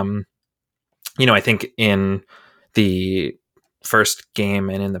 and I think in the first game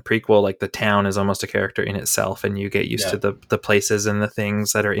and in the prequel, like the town is almost a character in itself, and you get used to the places and the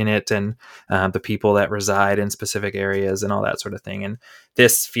things that are in it, and the people that reside in specific areas and all that sort of thing. And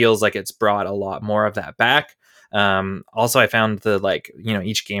this feels like it's brought a lot more of that back. Also, I found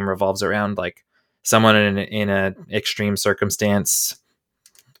each game revolves around like someone in a extreme circumstance,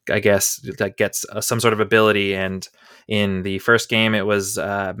 I guess, that gets some sort of ability. And in the first game, it was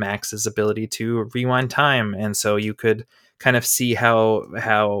Max's ability to rewind time, and so you could kind of see how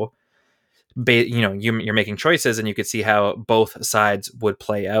you're making choices, and you could see how both sides would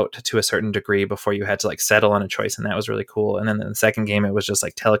play out to a certain degree before you had to like settle on a choice, and that was really cool. And then in the second game, it was just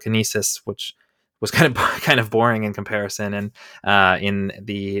like telekinesis, which was kind of boring in comparison. And in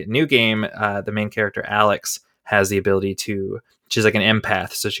the new game, the main character Alex has the ability she's like an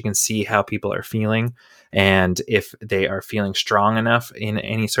empath, so she can see how people are feeling, and if they are feeling strong enough in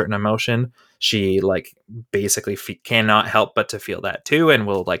any certain emotion, she like basically cannot help but to feel that too, and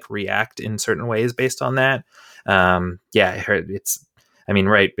will like react in certain ways based on that.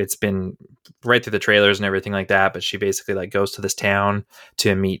 It's been right through the trailers and everything like that, but she basically like goes to this town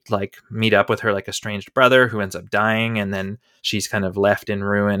to meet up with her like estranged brother who ends up dying, and then she's kind of left in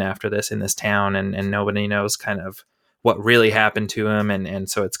ruin after this in this town, and nobody knows kind of what really happened to him, and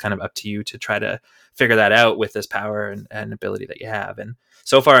so it's kind of up to you to try to figure that out with this power and ability that you have. And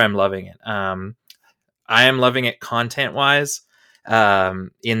so far I'm loving it. I am loving it content wise,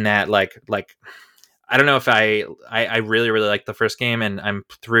 in that like I don't know if I really like the first game, and I'm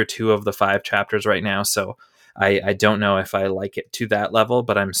through 2 of the 5 chapters right now, so I don't know if I like it to that level,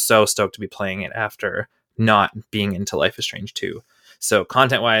 but I'm so stoked to be playing it after not being into Life is Strange 2. So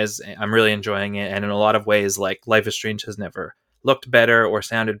content wise, I'm really enjoying it, and in a lot of ways, like Life is Strange has never looked better or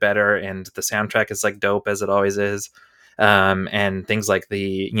sounded better, and the soundtrack is like dope as it always is. And things like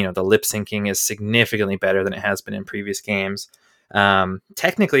the lip syncing is significantly better than it has been in previous games.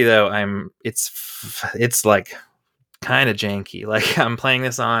 Technically though, it's like kind of janky. Like I'm playing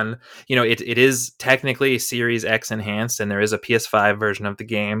this on, it is technically Series X enhanced, and there is a PS5 version of the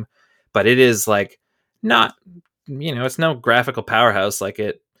game, but it is like not, it's no graphical powerhouse like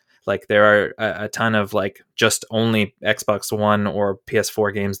there are a ton of like just only Xbox One or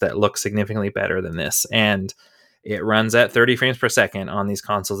PS4 games that look significantly better than this. And it runs at 30 frames per second on these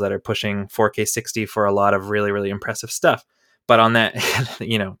consoles that are pushing 4K 60 for a lot of really, really impressive stuff. But on that,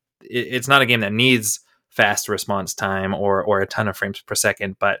 it's not a game that needs fast response time or a ton of frames per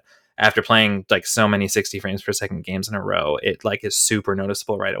second. But after playing like so many 60 frames per second games in a row, it like is super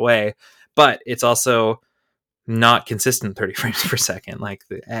noticeable right away. But it's also not consistent 30 frames per second. Like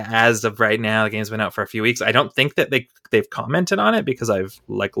as of right now, the game's been out for a few weeks. I don't think that they've commented on it because I've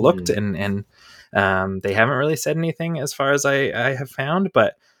like looked and they haven't really said anything as far as I have found,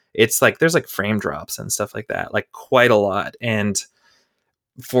 but it's like there's like frame drops and stuff like that, like quite a lot. And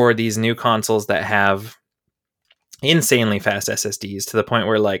for these new consoles that have insanely fast SSDs to the point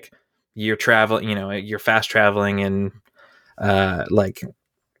where like you're traveling, you're fast traveling in like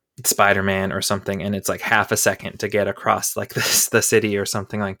Spider-Man or something, and it's like half a second to get across like the city or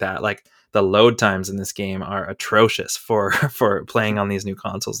something like that. Like the load times in this game are atrocious for playing on these new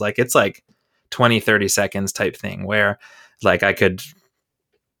consoles. Like it's like 20-30 seconds type thing where like I could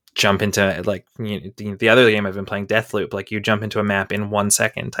jump into like the other game I've been playing, Deathloop, like you jump into a map in 1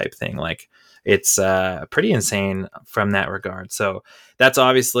 second type thing. Like it's pretty insane from that regard. So that's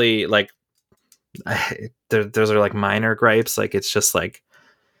obviously like those are like minor gripes. Like it's just like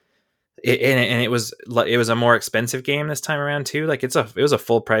it was a more expensive game this time around too. Like it was a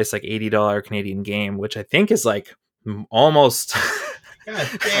full price like $80 Canadian game, which I think is like almost God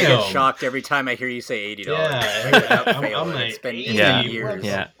I damn. get shocked every time I hear you say $80. Yeah, I'm like, It's been 80, years.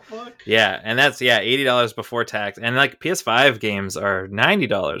 Yeah. Fuck? Yeah, and that's $80 before tax, and like PS5 games are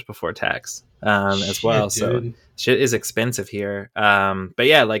 $90 before tax as well. So shit is expensive here. But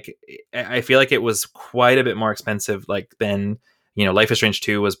yeah, like I feel like it was quite a bit more expensive like than Life is Strange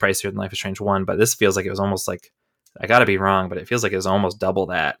 2 was pricier than Life is Strange 1, but this feels like it was almost like, I gotta be wrong, but it feels like it was almost double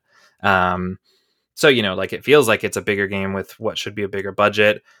that. So like it feels like it's a bigger game with what should be a bigger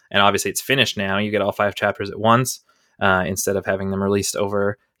budget, and obviously it's finished now. You get all 5 chapters at once instead of having them released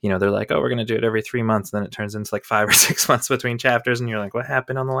over. They're like, oh, we're going to do it every 3 months. And then it turns into like 5 or 6 months between chapters. And you're like, what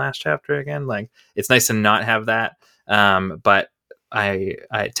happened on the last chapter again? Like, it's nice to not have that. But I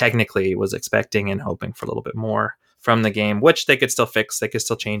technically was expecting and hoping for a little bit more from the game, which they could still fix. They could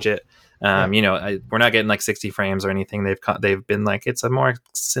still change it. We're not getting like 60 frames or anything. They've been like, it's a more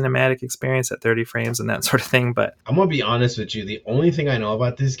cinematic experience at 30 frames and that sort of thing. But I'm going to be honest with you. The only thing I know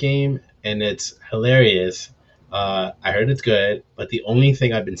about this game, and it's hilarious, I heard it's good, but the only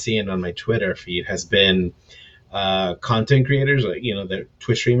thing I've been seeing on my Twitter feed has been content creators, like, the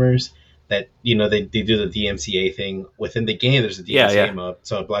Twitch streamers that, they do the DMCA thing within the game. There's a DMCA mode,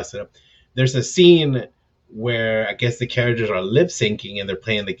 so it blocks it up. There's a scene where I guess the characters are lip syncing and they're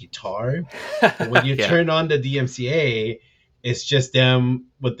playing the guitar. But when you turn on the DMCA, it's just them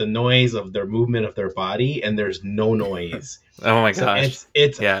with the noise of their movement of their body, and there's no noise. Oh my gosh.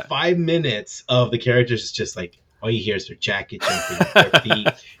 It's 5 minutes of the characters just like, all you hear is their jacket jumping, their feet,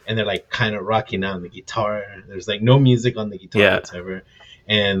 and they're like kind of rocking out on the guitar. There's like no music on the guitar whatsoever.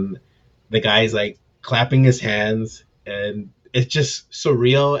 And the guy's like clapping his hands, and it's just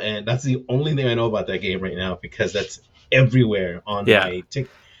surreal. And that's the only thing I know about that game right now, because that's everywhere on my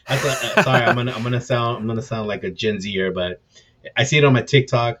TikTok. Sorry, I'm gonna sound like a Gen Zer, but I see it on my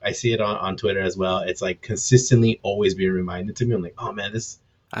TikTok. I see it on Twitter as well. It's like consistently always being reminded to me. I'm like, oh man, this.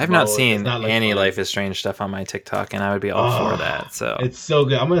 I've not seen any Life is Strange stuff on my TikTok, and I would be all for that. So it's so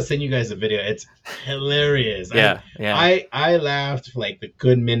good. I'm gonna send you guys a video. It's hilarious. I laughed for like the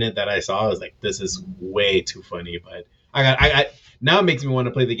good minute that I saw. I was like, this is way too funny. But I now it makes me want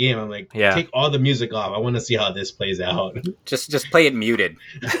to play the game. I'm like, take all the music off. I want to see how this plays out. Just play it muted.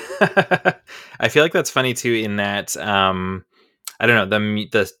 I feel like that's funny too, in that I don't know,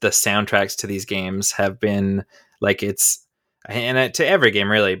 the soundtracks to these games have been like, it's, and to every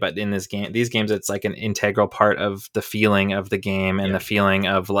game really, but in these games, it's like an integral part of the feeling of the game and the feeling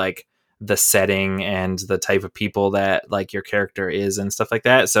of like the setting and the type of people that like your character is and stuff like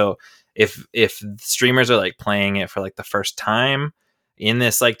that. So if streamers are like playing it for like the first time in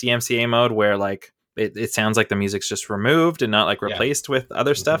this like DMCA mode where like it sounds like the music's just removed and not like replaced with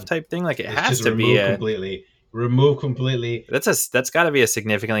other stuff type thing, like it's has to be remove completely. That's got to be a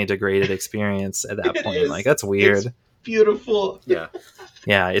significantly degraded experience at that point. Like that's weird. It's beautiful.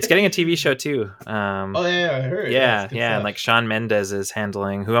 Yeah, it's getting a TV show too. I heard. Yeah, and like Shawn Mendes is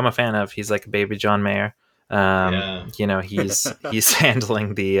handling, who I'm a fan of. He's like a baby John Mayer. He's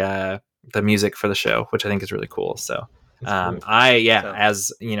handling the the music for the show, which I think is really cool. So That's cool.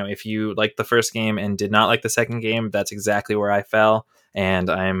 as you know, if you liked the first game and did not like the second game, that's exactly where I fell. And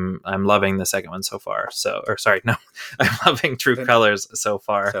I'm loving the second one so far. I'm loving True Colors so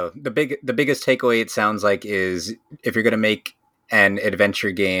far. So the biggest takeaway, it sounds like, is if you're going to make an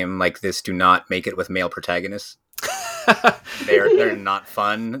adventure game like this, do not make it with male protagonists. They're not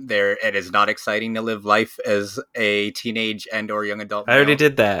fun. It is not exciting to live life as a teenage and or young adult I already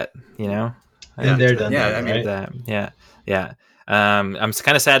did that, you know. And they're done. Yeah, that, I mean right? that. Yeah. I'm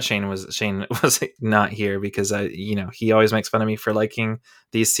kind of sad Shane was not here because he always makes fun of me for liking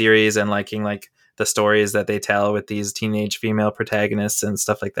these series and liking like the stories that they tell with these teenage female protagonists and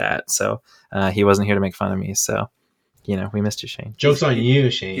stuff like that. So he wasn't here to make fun of me. So we missed you, Shane. Joke's on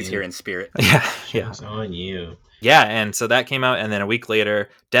you, Shane. He's here in spirit. Yeah. Joke's on you. Yeah, and so that came out, and then a week later,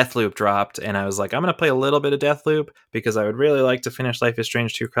 Deathloop dropped, and I was like, I'm going to play a little bit of Deathloop because I would really like to finish Life is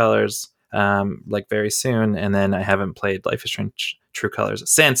Strange True Colors like very soon, and then I haven't played Life is Strange True Colors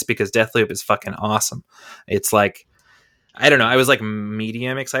since because Deathloop is fucking awesome. It's like, I don't know, I was like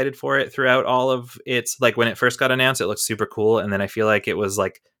medium excited for it throughout all of its, like when it first got announced, it looked super cool, and then I feel like it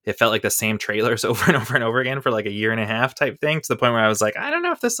felt like the same trailers over and over and over again for like a year and a half type thing, to the point where I was like, I don't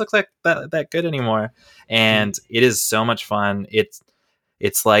know if this looks like that good anymore. And it is so much fun. It's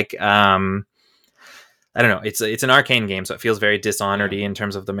like I don't know, it's an arcane game, so it feels very Dishonored-y in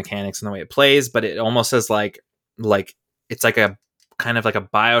terms of the mechanics and the way it plays, but it almost is like it's like a kind of like a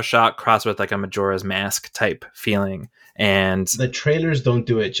BioShock crossed with like a Majora's Mask type feeling. And the trailers don't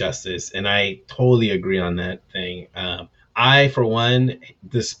do it justice, and I totally agree on that thing. I, for one,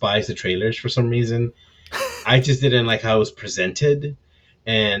 despise the trailers for some reason. I just didn't like how it was presented.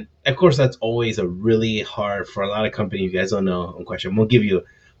 And, of course, that's always a really hard for a lot of companies. You guys don't know. I'm question. We'll give you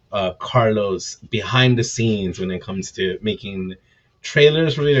Carlos behind the scenes when it comes to making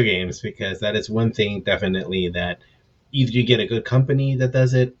trailers for video games, because that is one thing definitely that either you get a good company that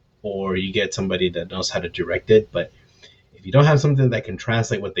does it or you get somebody that knows how to direct it. But if you don't have something that can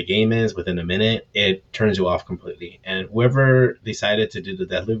translate what the game is within a minute, it turns you off completely. And whoever decided to do the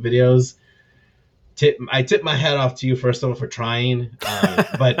Deathloop videos, I tip my hat off to you, first of all, for trying.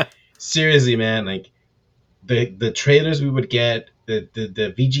 But seriously, man, like the trailers we would get, the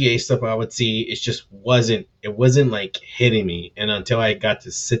VGA stuff I would see, it wasn't like hitting me. And until I got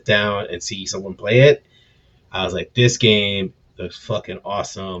to sit down and see someone play it, I was like, this game looks fucking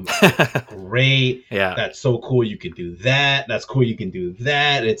awesome. Great. Yeah. That's so cool. You can do that. That's cool. You can do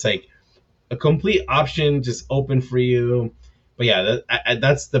that. It's like a complete option just open for you. But yeah,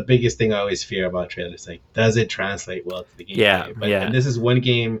 that's the biggest thing I always fear about trailers. Like, does it translate well to the game? Yeah. And this is one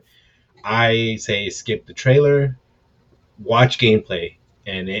game I say skip the trailer, watch gameplay,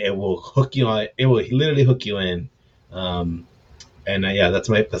 and it will hook you on. It will literally hook you in. That's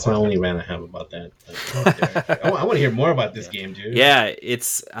my only rant I have about that. I want to hear more about this game, dude. Yeah,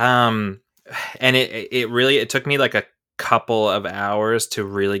 it's and it took me like a couple of hours to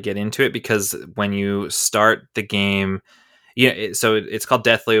really get into it, because when you start the game, so it's called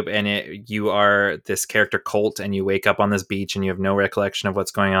Deathloop, and you are this character Colt, and you wake up on this beach and you have no recollection of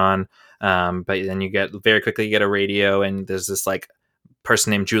what's going on. But then you very quickly get a radio, and there's this like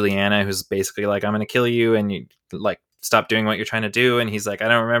person named Juliana who's basically like, I'm going to kill you, and you like stop doing what you're trying to do. And he's like, I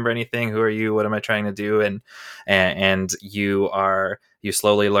don't remember anything. Who are you? What am I trying to do? And you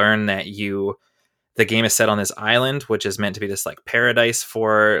slowly learn that the game is set on this island, which is meant to be this like paradise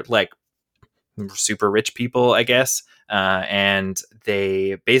for like super rich people, I guess. And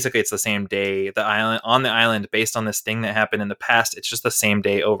it's the same day, on the island, based on this thing that happened in the past. It's just the same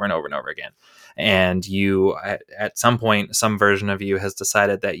day over and over and over again. And you, at some point, some version of you has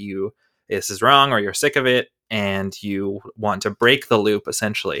decided that this is wrong, or you're sick of it, and you want to break the loop,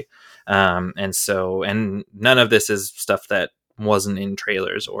 essentially. And none of this is stuff that wasn't in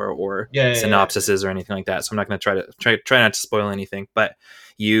trailers or synopsises or anything like that. So I'm not going to try not to spoil anything, but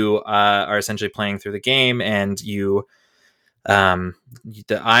you are essentially playing through the game, and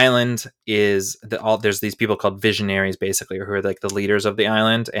the island is there's these people called visionaries, basically, who are like the leaders of the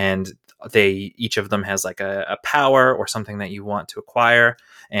island, and each of them has like a power or something that you want to acquire.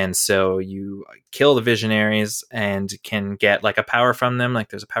 And so you kill the visionaries and can get like a power from them. Like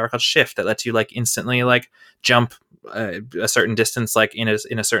there's a power called Shift that lets you like instantly like jump a certain distance, like in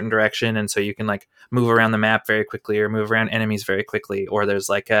a certain direction. And so you can like move around the map very quickly, or move around enemies very quickly. Or there's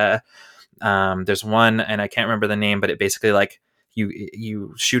like there's one, and I can't remember the name, but it basically like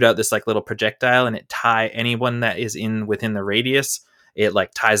you shoot out this like little projectile, and it anyone that is within the radius, it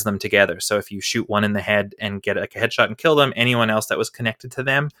like ties them together. So if you shoot one in the head and get like a headshot and kill them, anyone else that was connected to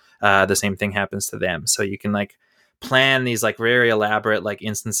them, the same thing happens to them. So you can like plan these like very elaborate like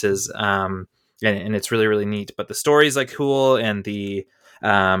instances, and it's really really neat. But the story's like cool, and the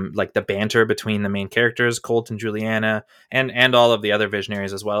like the banter between the main characters, Colt and Juliana, and all of the other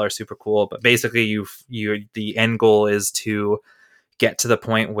visionaries as well, are super cool. But basically, the end goal is to get to the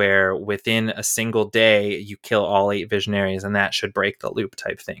point where within a single day you kill all 8 visionaries, and that should break the loop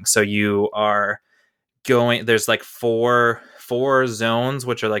type thing. So you are there's like four zones,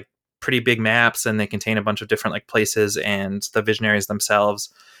 which are like pretty big maps, and they contain a bunch of different like places and the visionaries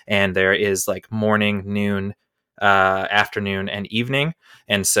themselves. And there is like morning, noon, afternoon, and evening.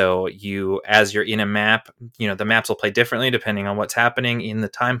 And so as you're in a map, the maps will play differently depending on what's happening in the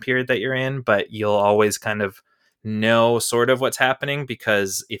time period that you're in, but you'll always kind of know sort of what's happening,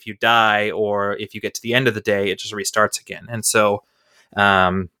 because if you die or if you get to the end of the day, it just restarts again. And so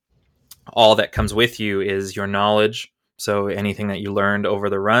all that comes with you is your knowledge, so anything that you learned over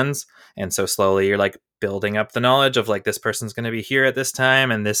the runs. And so slowly you're like building up the knowledge of like, this person's going to be here at this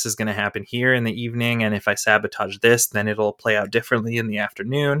time, and this is going to happen here in the evening, and if I sabotage this, then it'll play out differently in the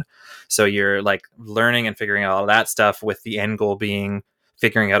afternoon. So you're like learning and figuring out all that stuff, with the end goal being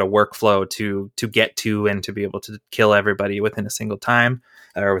figuring out a workflow to get to and to be able to kill everybody within a single time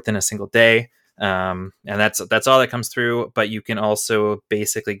or within a single day. And that's all that comes through. But you can also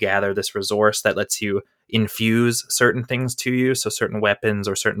basically gather this resource that lets you infuse certain things to you. So certain weapons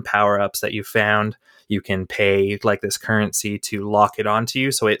or certain power-ups that you found, you can pay like this currency to lock it onto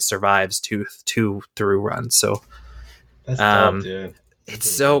you, so it survives two through runs. So that's dope, dude. It's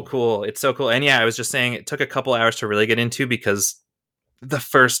so cool. It's so cool. And yeah, I was just saying, it took a couple hours to really get into, because the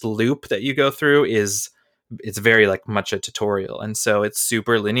first loop that you go through it's very like much a tutorial, and so it's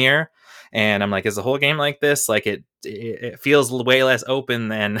super linear. And I'm like, is the whole game like this? Like it feels way less open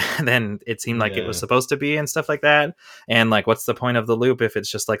than it seemed like it was supposed to be, and stuff like that. And like, what's the point of the loop if it's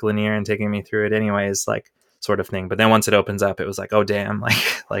just like linear and taking me through it anyways, like sort of thing. But then once it opens up, it was like, oh damn,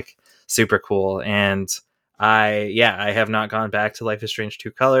 like super cool. And I have not gone back to Life is Strange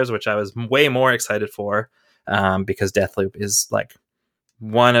 2 Colors, which I was way more excited for, because Deathloop is like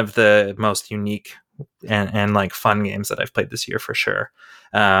one of the most unique and like fun games that I've played this year for sure.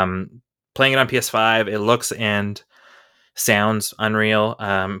 Playing it on PS5, it looks and sounds unreal,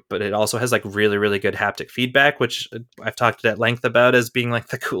 but it also has like really, really good haptic feedback, which I've talked at length about as being like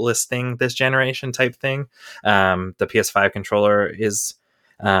the coolest thing this generation type thing. The PS5 controller is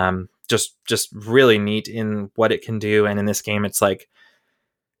just really neat in what it can do, and in this game, it's like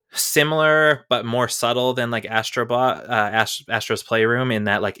similar but more subtle than like Astro's Playroom, in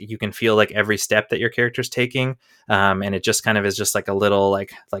that like you can feel like every step that your character's taking, and it just kind of is just like a little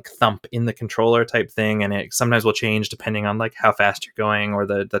like thump in the controller type thing, and it sometimes will change depending on like how fast you're going or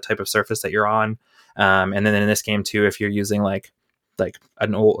the type of surface that you're on. And then in this game too, if you're using like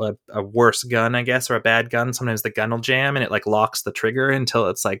a worse gun, I guess, or a bad gun, sometimes the gun will jam and it like locks the trigger until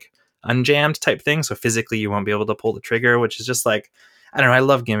it's like unjammed type thing, so physically you won't be able to pull the trigger, which is just like, I don't know. I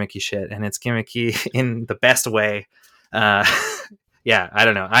love gimmicky shit, and it's gimmicky in the best way. Yeah, I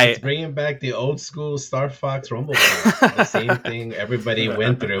don't know. It's bringing back the old school Star Fox Rumble Pack. The same thing everybody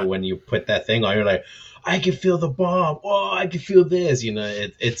went through when you put that thing on. You're like, I can feel the bomb. Oh, I can feel this.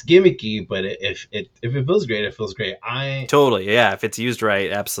 It's gimmicky, but if it feels great, it feels great. Totally, yeah. If it's used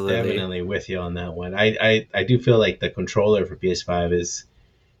right, absolutely. Definitely with you on that one. I do feel like the controller for PS5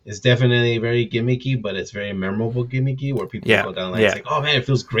 is definitely very gimmicky, but it's very memorable gimmicky, where people go down like, it's like, oh man, it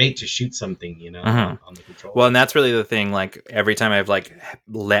feels great to shoot something, on the controller. Well, and that's really the thing. Like every time I've like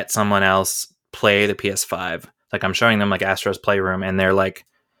let someone else play the PS5, like I'm showing them like Astro's Playroom, and they're like,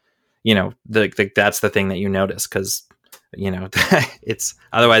 that's the thing that you notice, because it's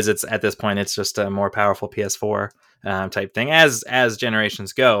otherwise it's at this point it's just a more powerful PS4 type thing as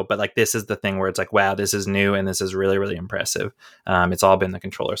generations go. But like, this is the thing where it's like, wow, this is new and this is really, really impressive. It's all been the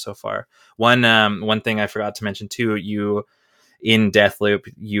controller so far. One thing I forgot to mention too, in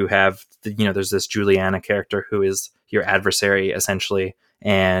Deathloop, you have there's this Juliana character who is your adversary essentially,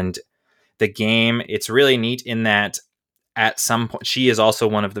 and the game, it's really neat in that at some point she is also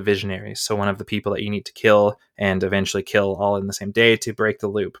one of the visionaries, so one of the people that you need to kill and eventually kill all in the same day to break the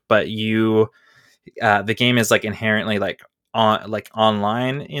loop. But the game is like inherently like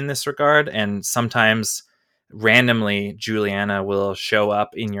online in this regard, and sometimes randomly Juliana will show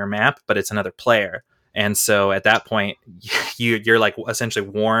up in your map, but it's another player. And so at that point, you're like essentially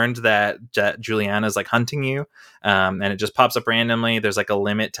warned that Juliana is like hunting you, and it just pops up randomly. There's like a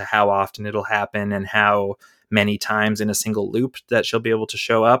limit to how often it'll happen and how many times in a single loop that she'll be able to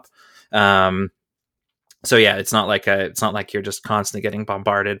show up. So yeah, it's not like you're just constantly getting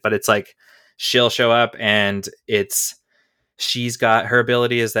bombarded, but it's like she'll show up, and she's got her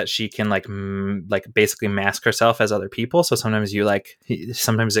ability is that she can like basically mask herself as other people. So sometimes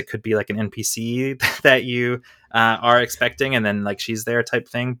sometimes it could be like an NPC that you are expecting, and then like she's there type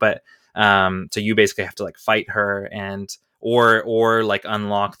thing. But so you basically have to like fight her and or like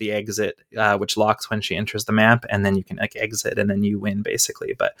unlock the exit, which locks when she enters the map, and then you can like exit and then you win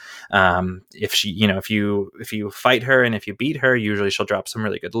basically. But if she, if you fight her and if you beat her, usually she'll drop some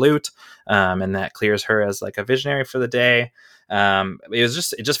really good loot, and that clears her as like a visionary for the day. It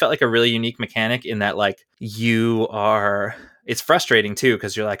just felt like a really unique mechanic in that like it's frustrating too,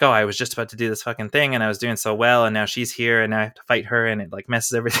 because you're like, oh, I was just about to do this fucking thing and I was doing so well, and now she's here and now I have to fight her, and it like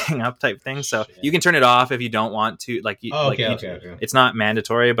messes everything up type thing. So you can turn it off if you don't want to. Like, okay. It's not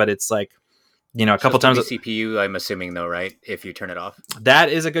mandatory, but it's like, a couple times. CPU, I'm assuming though, right? If you turn it off. That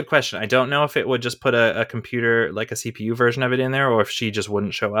is a good question. I don't know if it would just put a computer, like a CPU version of it in there, or if she just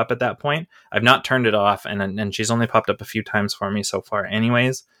wouldn't show up at that point. I've not turned it off, and she's only popped up a few times for me so far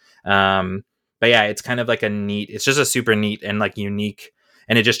anyways. But yeah, it's kind of like it's just a super neat and like unique,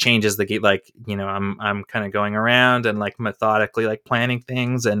 and it just changes the game. Like, I'm kind of going around and like methodically like planning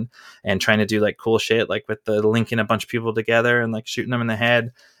things and trying to do like cool shit, like with the linking a bunch of people together and like shooting them in the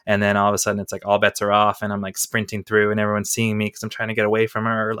head. And then all of a sudden it's like all bets are off and I'm like sprinting through and everyone's seeing me because I'm trying to get away from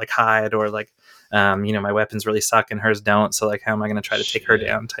her or like hide, or like, my weapons really suck and hers don't. So like, how am I going to try to take her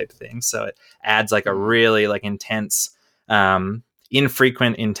down type thing? So it adds like a really like intense,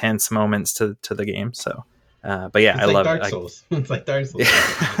 infrequent intense moments to the game. So but yeah, it's I like love Dark Souls. It's like Dark Souls.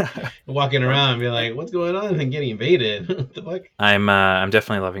 Walking around and be like, what's going on, and getting invaded. What the fuck? I'm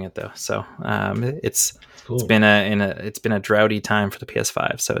definitely loving it though. So it's cool. It's been a droughty time for the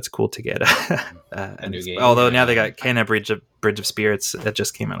PS5, so it's cool to get a new game. Although now they got Kena Bridge of Spirits that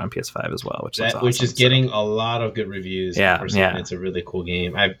just came out on PS5 as well, which awesome, is getting a lot of good reviews. Yeah. It's a really cool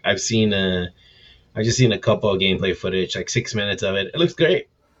game. I've seen just seen a couple of gameplay footage, like 6 minutes of it. It looks great.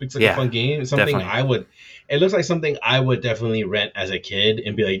 It looks like a fun game. It looks like something I would definitely rent as a kid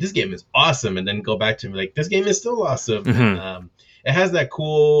and be like, this game is awesome, and then go back to me like, this game is still awesome. Mm-hmm. It has that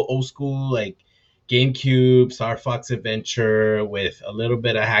cool old school like GameCube Star Fox Adventure with a little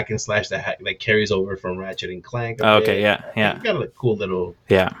bit of hack and slash that carries over from Ratchet and Clank. Okay, yeah. It's got a cool little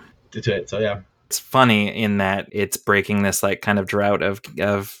to it. So yeah, it's funny in that it's breaking this like kind of drought of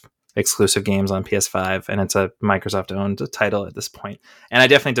exclusive games on PS5, and it's a Microsoft owned title at this point. And I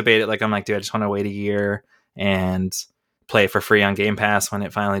definitely debate it. Like, I'm like, dude, I just want to wait a year and play it for free on Game Pass when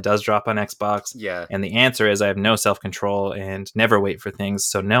it finally does drop on Xbox. Yeah. And the answer is I have no self-control and never wait for things.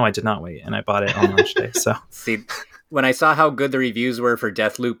 So no, I did not wait, and I bought it on launch day. So see, when I saw how good the reviews were for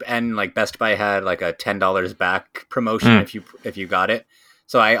Deathloop, and like Best Buy had like a $10 back promotion if you got it,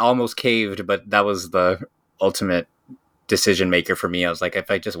 so I almost caved, but that was the ultimate decision maker for me. I was like, if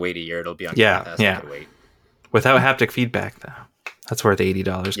I just wait a year, it'll be on Game Pass. I could wait. Without haptic feedback though. That's worth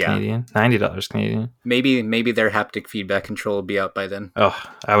 $80 Canadian, $90 Canadian. Maybe their haptic feedback control will be out by then. Oh,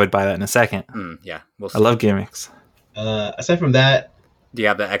 I would buy that in a second. Yeah, we'll see. I love gimmicks. Aside from that, do you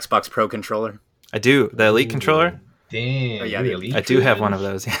have the Xbox Pro controller? I do. The Elite controller. Damn. The Elite. I do have one of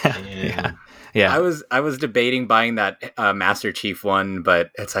those. Yeah. I was debating buying that Master Chief one,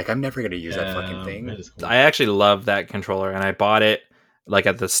 but it's like, I'm never going to use that fucking thing. Cool. I actually love that controller, and I bought it like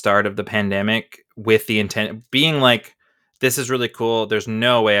at the start of the pandemic with the intent being like, this is really cool. There's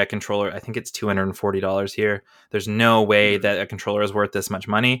no way a controller, I think it's $240 here. There's no way that a controller is worth this much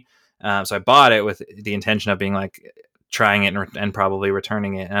money. So I bought it with the intention of being like trying it and probably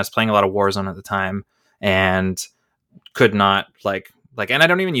returning it. And I was playing a lot of Warzone at the time and could not and I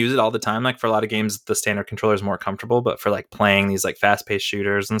don't even use it all the time. Like, for a lot of games, the standard controller is more comfortable, but for like playing these like fast paced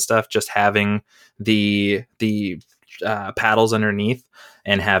shooters and stuff, just having the paddles underneath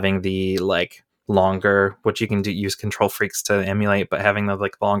and having the like longer, which you can use Control Freaks to emulate, but having the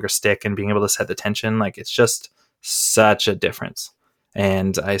like longer stick and being able to set the tension, like, it's just such a difference.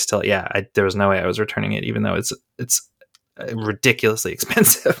 And I still, there was no way I was returning it, even though it's ridiculously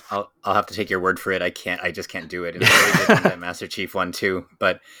expensive. I'll have to take your word for it. I just can't do it. It's very different than Master Chief one too,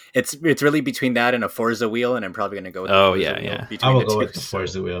 but it's really between that and a Forza wheel, and I'm probably going to go with the Forza wheel. I will go with the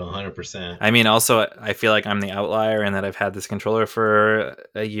Forza wheel 100%. I mean, also, I feel like I'm the outlier in that I've had this controller for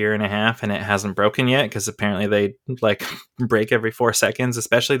a year and a half and it hasn't broken yet, because apparently they like break every 4 seconds,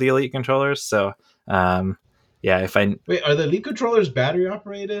 especially the Elite controllers. So Wait, are the Elite controllers battery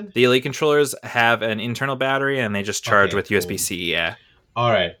operated? The Elite controllers have an internal battery and they just charge with USB-C. Yeah. All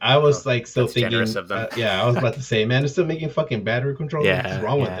right. I was still thinking. Generous of them. I was about to say, man, they're still making fucking battery controllers. What's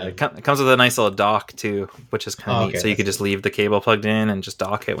wrong with them? It comes with a nice little dock too, which is kind of neat. So you could just leave the cable plugged in and just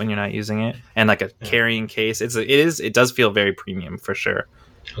dock it when you're not using it, and like a carrying case. It does feel very premium for sure.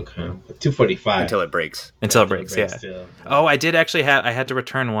 Okay, 245 until it breaks. Until it breaks, yeah. Still. Oh, I did actually I had to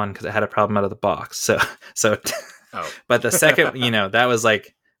return one because it had a problem out of the box. So Oh, but the second, that was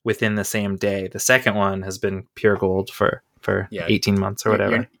like within the same day. The second one has been pure gold for 18 months or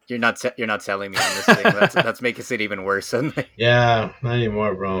whatever. You're not selling me on this thing. That's making it even worse. Yeah, not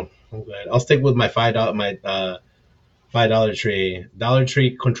anymore, bro. I'm glad. I'll stick with my Dollar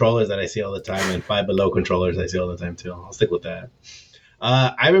Tree controllers that I see all the time, and Five Below controllers I see all the time too. I'll stick with that.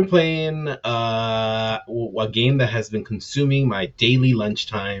 I've been playing a game that has been consuming my daily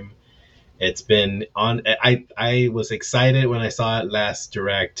lunchtime. It's been on. I was excited when I saw it last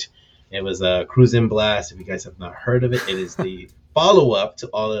direct. It was a Cruis'n Blast. If you guys have not heard of it, it is the follow-up to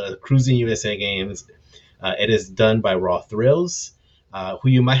all the Cruis'n USA games. It is done by Raw Thrills, who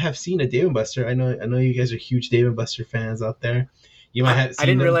you might have seen at Dave & Buster. I know you guys are huge Dave & Buster fans out there. You might have. I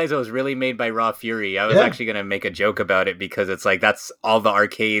didn't realize it was really made by Raw Fury. I was actually going to make a joke about it because it's like that's all the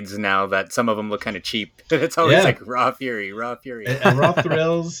arcades now that some of them look kind of cheap. It's always like Raw Fury. And Raw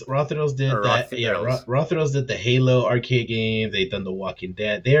Thrills did that. Raw Thrills did the Halo arcade game. They've done The Walking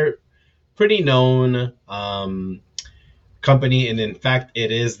Dead. They're pretty known company, and in fact,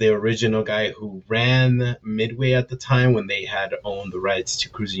 it is the original guy who ran Midway at the time when they had owned the rights to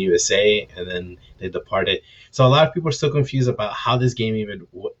Cruis'n USA, and then they departed. So a lot of people are still confused about how this game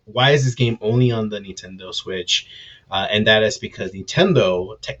why is this game only on the Nintendo Switch? And that is because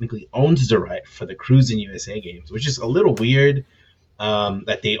Nintendo technically owns the right for the Cruis'n USA games, which is a little weird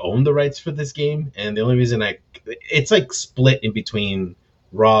that they own the rights for this game. And the only reason it's like split in between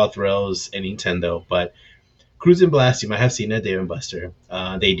Raw Thrills and Nintendo, but Cruis'n Blast, you might have seen at Dave & Buster.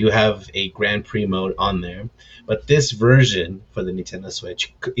 They do have a Grand Prix mode on there, but this version for the Nintendo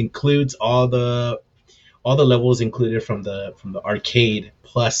Switch includes all the levels included from the arcade,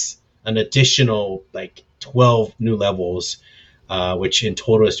 plus an additional like 12 new levels, which in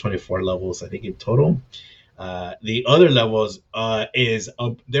total is 24 levels, I think in total. The other levels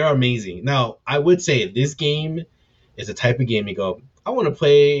they're amazing. Now, I would say this game is a type of game you go, I want to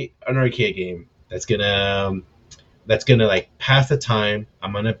play an arcade game that's gonna like pass the time.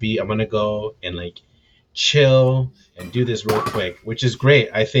 I'm gonna go and like chill and do this real quick, which is great.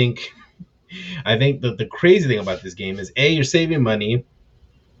 I think the crazy thing about this game is you're saving money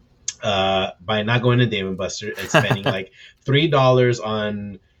by not going to Dave & Buster and spending like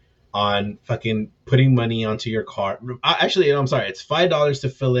 $3 on fucking putting money onto your card. Actually, I'm sorry, it's $5 to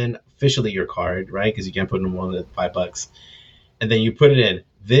fill in officially your card, right? Because you can't put in more than $5, and then you put it in.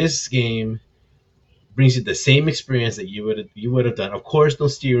 This game brings you the same experience that you would have done. Of course, no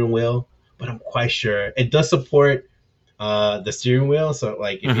steering wheel, but I'm quite sure it does support the steering wheel. So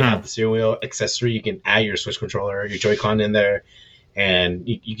like if you have the steering wheel accessory, you can add your Switch controller, your Joy-Con in there, and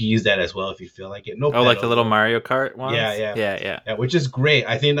you can use that as well if you feel like it. No pedal. Like the little Mario Kart ones? Yeah, which is great.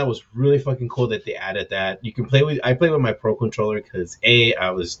 I think that was really fucking cool that they added that. You can I play with my Pro controller because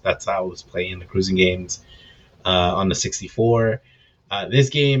that's how I was playing the cruising games on the 64. This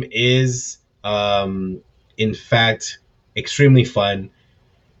game is in fact extremely fun.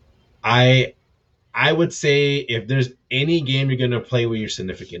 I would say if there's any game you're going to play with your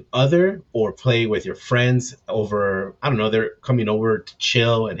significant other or play with your friends over, I don't know, they're coming over to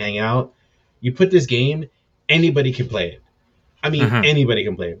chill and hang out, you put this game, anybody can play it. I mean, anybody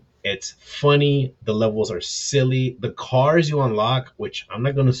can play it. It's funny. The levels are silly. The cars you unlock, which I'm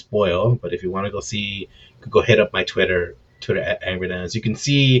not going to spoil, but if you want to go see, you can go hit up my Twitter at AngryDance. You can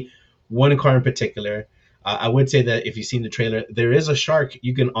see one car in particular. I would say that if you've seen the trailer, there is a shark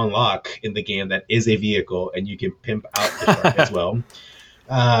you can unlock in the game that is a vehicle, and you can pimp out the shark as well.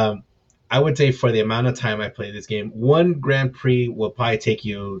 I would say for the amount of time I play this game, one Grand Prix will probably take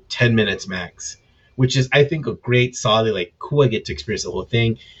you 10 minutes max, which is, I think, a great, solid, like, cool. I get to experience the whole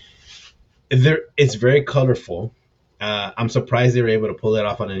thing. It's very colorful. I'm surprised they were able to pull it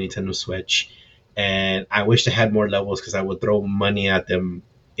off on a Nintendo Switch, and I wish they had more levels because I would throw money at them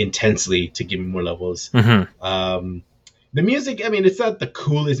intensely to give me more levels. The music, I mean, it's not the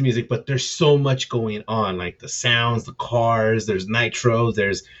coolest music, but there's so much going on, like the sounds, the cars, there's nitro,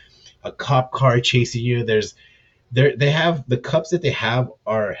 there's a cop car chasing you, they have the cups that they have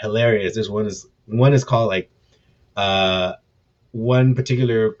are hilarious. There's one is called like one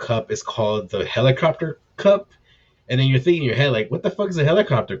particular cup is called the helicopter cup, and then you're thinking in your head like, what the fuck is a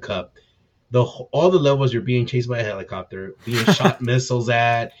helicopter cup? All the levels you're being chased by a helicopter, being shot missiles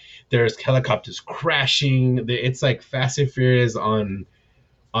at. There's helicopters crashing. It's like Fast and Furious on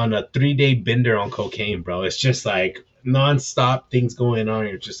a 3-day bender on cocaine, bro. It's just like nonstop things going on.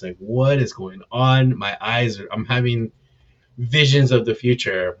 You're just like, what is going on? I'm having visions of the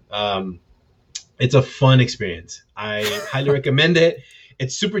future. It's a fun experience. I highly recommend it.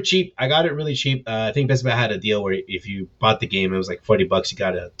 It's super cheap. I got it really cheap. I think Best Buy had a deal where if you bought the game, it was like $40. You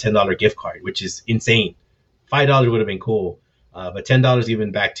got a $10 gift card, which is insane. $5 would have been cool, but $10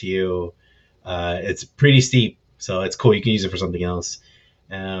 given back to you, it's pretty steep. So it's cool. You can use it for something else.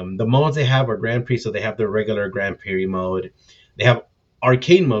 The modes they have are Grand Prix, so they have the regular Grand Prix mode. They have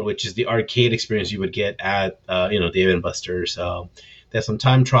arcade mode, which is the arcade experience you would get at Dave and Buster's. So they have some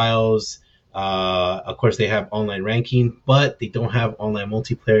time trials. Of course, they have online ranking, but they don't have online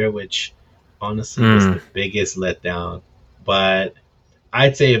multiplayer, which honestly is the biggest letdown. But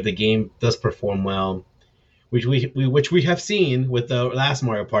I'd say if the game does perform well, which we have seen with the last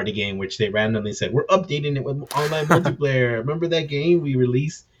Mario Party game, which they randomly said we're updating it with online multiplayer. Remember that game we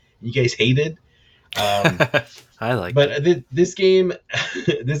released? You guys hated. I like, but this game,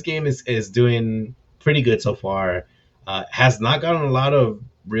 this game is doing pretty good so far. Has not gotten a lot of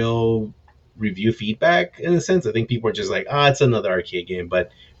real review feedback in a sense. I think people are just like, it's another arcade game.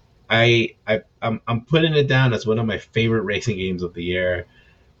 But I'm putting it down as one of my favorite racing games of the year.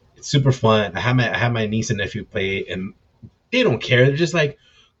 It's super fun. I have my niece and nephew play it, and they don't care. They're just like,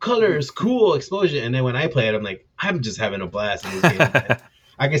 colors, cool, explosion. And then when I play it, I'm like, I'm just having a blast in this game.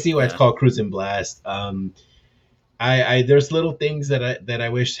 I can see why it's called Cruis'n Blast. I there's little things that I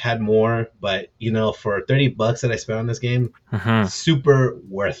wish had more, but for $30 that I spent on this game, super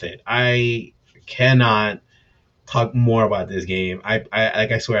worth it. I cannot talk more about this game.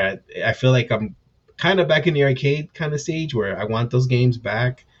 I swear, I feel like I'm kind of back in the arcade kind of stage where I want those games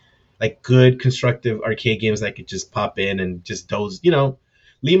back, like good constructive arcade games that I could just pop in and just doze,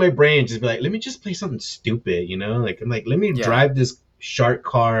 leave my brain, just be like, let me just play something stupid, like I'm like, let me drive this shark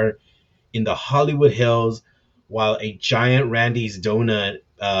car in the Hollywood Hills while a giant Randy's Donut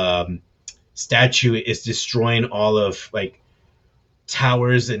statue is destroying all of like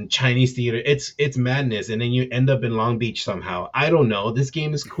towers and Chinese theater. It's madness, and then you end up in Long Beach somehow. I don't know. This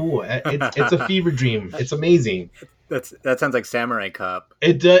game is cool. It's a fever dream. It's amazing. That sounds like Samurai Cop.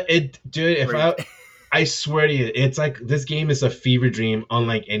 Dude. I swear to you, it's like this game is a fever dream,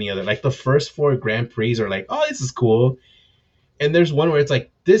 unlike any other. Like the first 4 Grand Prix are like, oh, this is cool. And there's one where it's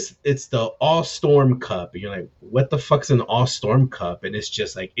like it's the All Storm Cup. And you're like, what the fuck's an All Storm Cup? And it's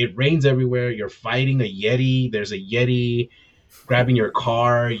just like, it rains everywhere. You're fighting a Yeti. There's a Yeti grabbing your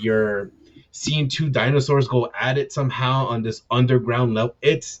car. You're seeing 2 dinosaurs go at it somehow on this underground level.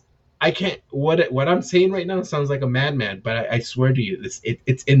 What I'm saying right now sounds like a madman, but I swear to you,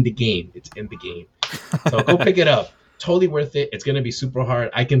 it's in the game. It's in the game. So go pick it up. Totally worth it. It's going to be super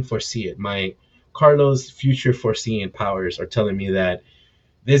hard. I can foresee it. My Carlos' future foreseeing powers are telling me that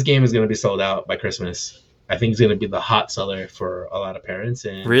this game is going to be sold out by Christmas. I think it's going to be the hot seller for a lot of parents.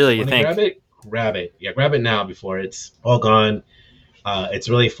 And really, you think? Grab it. Yeah, grab it now before it's all gone. It's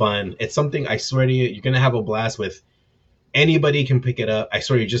really fun. It's something, I swear to you, you're going to have a blast with. Anybody can pick it up. I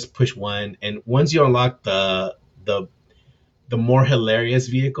swear, you just push one, and once you unlock the more hilarious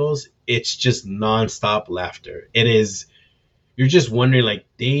vehicles, it's just nonstop laughter. It is. You're just wondering, like,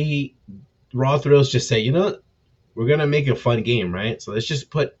 Raw Thrills just say, we're gonna make a fun game, right? So let's just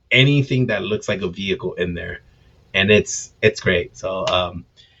put anything that looks like a vehicle in there, and it's great. So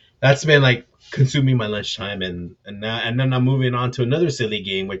that's been like consuming my lunchtime, and then I'm moving on to another silly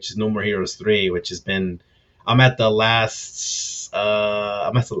game, which is No More Heroes 3, which has been. I'm at the last.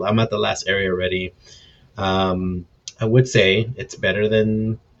 I'm at the last area already. I would say it's better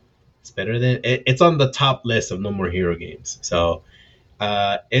than. It's on the top list of No More Hero games. So.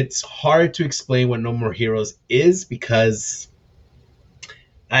 It's hard to explain what No More Heroes is because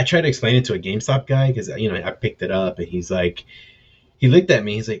I tried to explain it to a GameStop guy because I picked it up and he looked at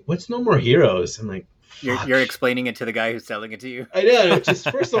me, he's like, "What's No More Heroes?" I'm like, you're explaining it to the guy who's selling it to you. I know. Just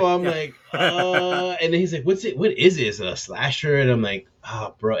first of all, I'm like, and then he's like, "What's it? What is it? Is it a slasher?" And I'm like,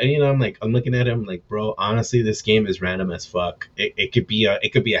 bro." And I'm looking at him like, "Bro, honestly, this game is random as fuck. It could be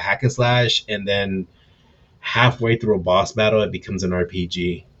a hack and slash, and then." Halfway through a boss battle, it becomes an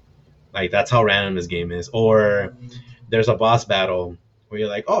RPG. Like, that's how random this game is. Or there's a boss battle where you're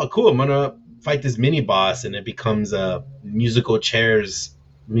like, oh, cool, I'm gonna fight this mini boss, and it becomes a musical chairs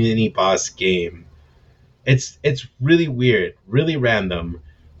mini boss game. It's really weird, really random.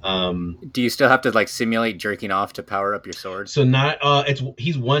 Do you still have to like simulate jerking off to power up your sword? So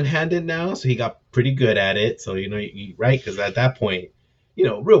he's one-handed now, so he got pretty good at it. So right, because at that point.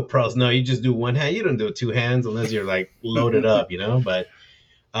 Real pros, no, you just do one hand. You don't do 2 hands unless you're like loaded up, But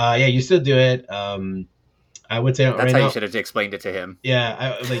yeah, you still do it. I would say that's how you should have explained it to him.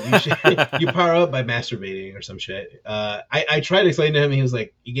 Yeah, you should. You power up by masturbating or some shit. I tried to explain to him. He was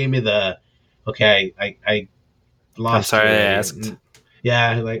like, he gave me the okay. I lost. I'm sorry, I asked.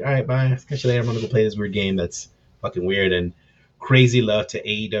 Yeah, like all right, bye. Catch you later. I'm gonna go play this weird game that's fucking weird. And crazy love to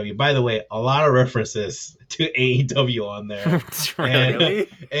AEW. By the way, a lot of references to AEW on there. Really?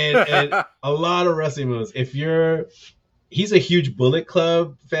 and a lot of wrestling moves. He's a huge Bullet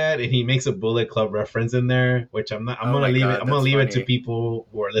Club fan, and he makes a Bullet Club reference in there, which I'm gonna leave it. I'm gonna leave it to people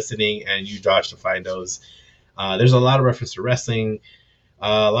who are listening and you, Josh, to find those. There's a lot of reference to wrestling,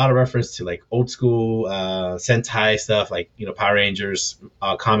 a lot of reference to like old school Sentai stuff, like Power Rangers,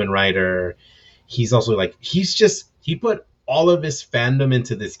 Kamen Rider. He's also like he put all of his fandom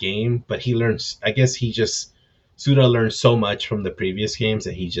into this game, but he learns. I guess Suda learned so much from the previous games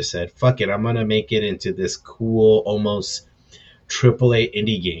that he just said, fuck it, I'm going to make it into this cool, almost AAA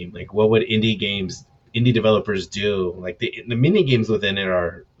indie game. Like, what would indie developers do? Like, the mini games within it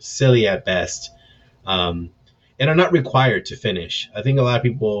are silly at best, and are not required to finish. I think a lot of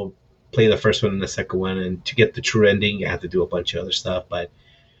people play the first one and the second one, and to get the true ending, you have to do a bunch of other stuff. But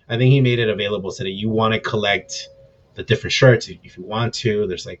I think he made it available so that you want to collect the different shirts if you want to.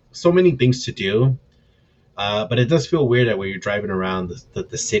 There's, like, so many things to do. But it does feel weird that when you're driving around,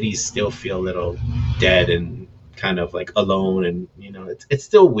 the cities still feel a little dead and kind of like alone, and it's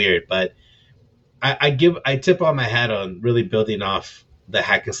still weird. But I tip on my hat on really building off the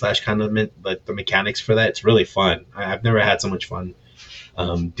hack and slash kind of like the mechanics for that. It's really fun. I've never had so much fun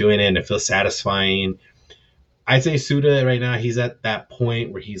doing it, and it feels satisfying. I'd say Suda right now, he's at that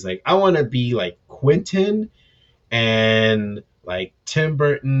point where he's like, I want to be like Quentin and like Tim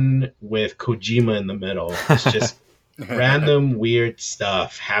Burton with Kojima in the middle. It's just random weird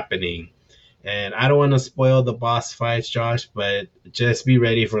stuff happening. And I don't want to spoil the boss fights, Josh, but just be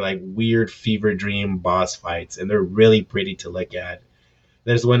ready for like weird fever dream boss fights. And they're really pretty to look at.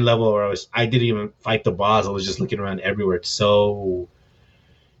 There's one level where I didn't even fight the boss. I was just looking around everywhere. It's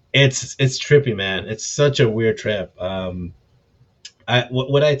trippy, man. It's such a weird trip.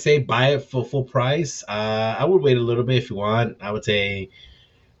 Would I'd say buy it for full price? I would wait a little bit if you want. I would say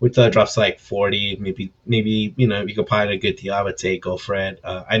wait till it drops to like 40, maybe if you can find a good deal, I would say go for it.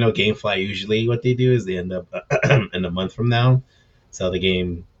 I know GameFly usually what they do is they end up in a month from now, so the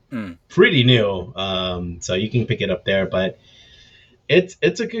game pretty new, so you can pick it up there. But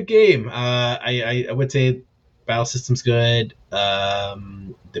it's a good game. I would say battle system's good.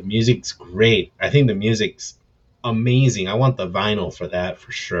 The music's great. I think the music's amazing. I want the vinyl for that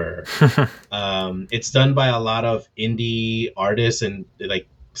for sure. It's done by a lot of indie artists and like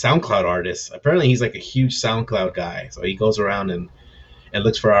SoundCloud artists. Apparently he's like a huge SoundCloud guy, so he goes around and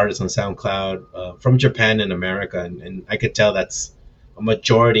looks for artists on SoundCloud from Japan and America, and I could tell that's a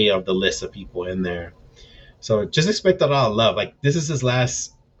majority of the list of people in there. So just expect a lot of love. Like, this is his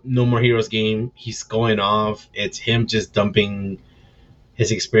last No More Heroes game. He's going off. It's him just dumping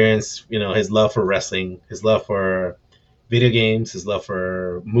his experience, his love for wrestling, his love for video games, his love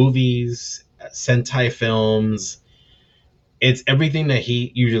for movies, Sentai films. It's everything that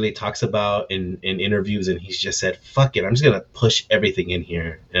he usually talks about in interviews, and he's just said, fuck it, I'm just going to push everything in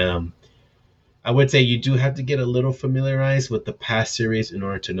here. I would say you do have to get a little familiarized with the past series in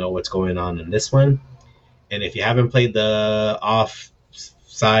order to know what's going on in this one. And if you haven't played the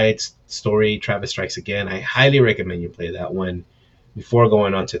off-side story, Travis Strikes Again, I highly recommend you play that one before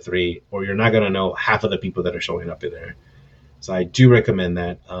going on to 3, or you're not going to know half of the people that are showing up in there. So I do recommend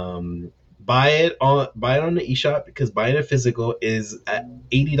that. Buy it on the eShop, because buying it physical is at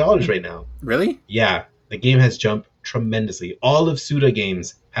 $80 right now. Really? Yeah. The game has jumped tremendously. All of Suda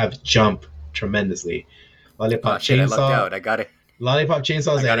games have jumped tremendously. Lollipop Chainsaw. I lucked out. I got it. Lollipop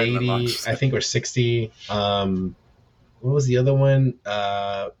Chainsaw is at 80, I think, or 60. What was the other one?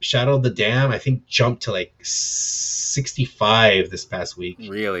 Shadow of the Dam, I think, jumped to like 65 this past week.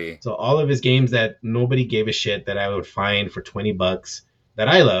 Really? So all of his games that nobody gave a shit that I would find for $20 that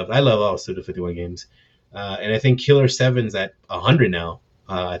I love. I love all Suda 51 games. And I think Killer 7's at 100 now.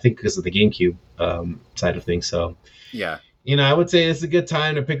 I think because of the GameCube side of things. So yeah. I would say it's a good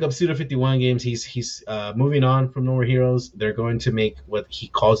time to pick up Suda 51 games. He's moving on from No More Heroes. They're going to make what he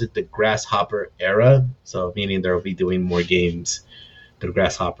calls it the Grasshopper era. So meaning they'll be doing more games through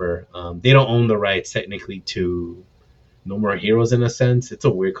Grasshopper. They don't own the rights technically to No More Heroes in a sense. It's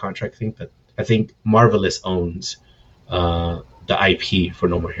a weird contract thing, but I think Marvelous owns the IP for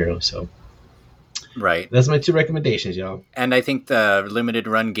No More Heroes. So right. That's my 2 recommendations, y'all. And I think the limited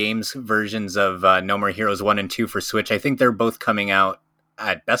run games versions of No More Heroes 1 and 2 for Switch, I think they're both coming out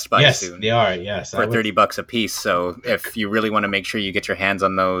at Best Buy soon. Yes, they are. Yes, for $30 a piece. So if you really want to make sure you get your hands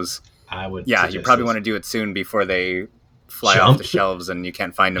on those, I would. Yeah, you probably want to do it soon before they fly off the shelves and you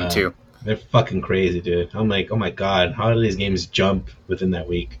can't find them too. They're fucking crazy, dude. I'm like, oh my god, how do these games jump within that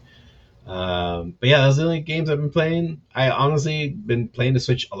week? But yeah, those are the only games I've been playing. I honestly been playing the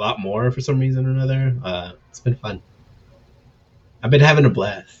Switch a lot more for some reason or another. It's been fun. I've been having a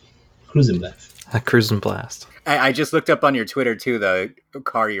blast. Cruising blast. A cruise and blast. I just looked up on your Twitter too the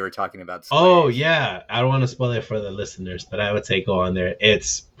car you were talking about. Oh yeah, I don't want to spoil it for the listeners, but I would say go on there.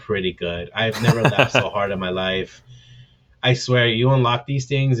 It's pretty good. I've never laughed so hard in my life. I swear, you unlock these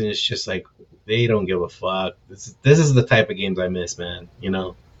things and it's just like they don't give a fuck. This is the type of games I miss, man. You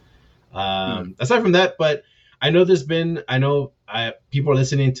know. Aside from that, but I know people are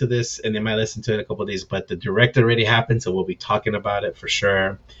listening to this and they might listen to it in a couple of days, but the direct already happened, so we'll be talking about it for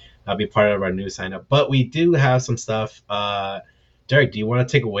sure. That'll be part of our news sign up. But we do have some stuff. Derek, do you want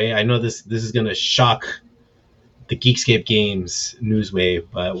to take away? I know this is gonna shock the Geekscape Games news wave,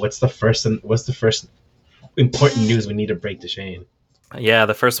 but what's the first important news we need to break to Shane? Yeah,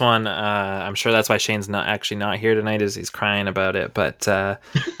 the first one, I'm sure that's why Shane's not here tonight, is he's crying about it. But the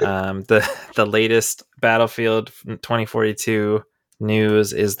latest Battlefield 2042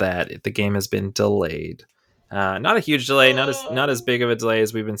 news is that the game has been delayed. Not a huge delay, not as big of a delay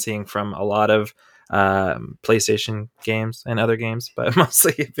as we've been seeing from a lot of PlayStation games and other games, but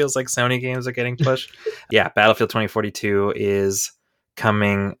mostly it feels like Sony games are getting pushed. Yeah, Battlefield 2042 is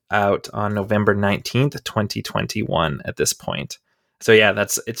coming out on November 19th, 2021 at this point. So yeah,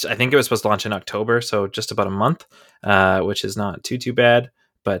 I think it was supposed to launch in October, so just about a month, which is not too bad.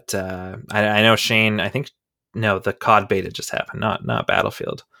 But I know Shane, the COD beta just happened, not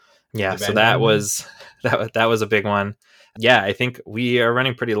Battlefield. Yeah, so that was a big one. Yeah, I think we are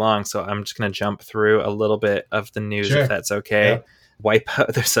running pretty long, so I'm just going to jump through a little bit of the news, sure, if that's okay. Yeah.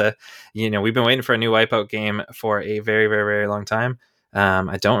 Wipeout, we've been waiting for a new Wipeout game for a very, very, very long time.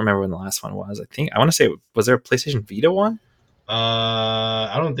 I don't remember when the last one was. I want to say, was there a PlayStation Vita one?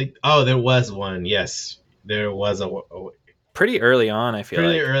 I don't think. Oh, there was one. Yes, there was a pretty early on. I feel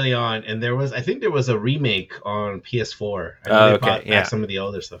pretty early on, and I think there was a remake on PS4. I know they brought back some of the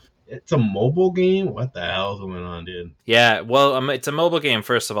older stuff. It's a mobile game. What the hell is going on, dude? Yeah, well, it's a mobile game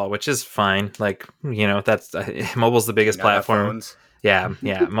first of all, which is fine. Like, that's mobile's the biggest platform. Yeah,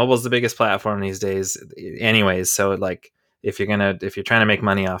 mobile's the biggest platform these days, anyways. So like, if you're trying to make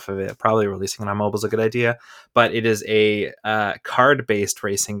money off of it, probably releasing it on mobile is a good idea. But it is a card-based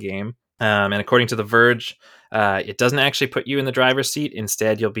racing game, and according to The Verge, it doesn't actually put you in the driver's seat.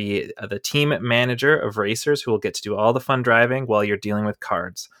 Instead, you'll be the team manager of racers who will get to do all the fun driving while you're dealing with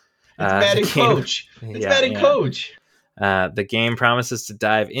cards. It's batting coach. It's batting coach. The game promises to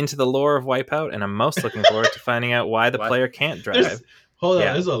dive into the lore of Wipeout, and I'm most looking forward to finding out why the player can't drive.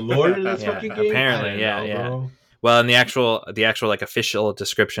 There's a lore to this fucking game? Apparently, yeah. Bro. Well, and the actual like official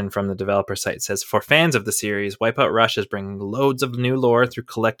description from the developer site says, for fans of the series, Wipeout Rush is bringing loads of new lore through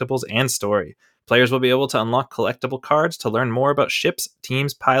collectibles and story. Players will be able to unlock collectible cards to learn more about ships,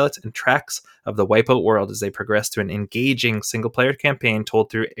 teams, pilots, and tracks of the Wipeout world as they progress to an engaging single-player campaign told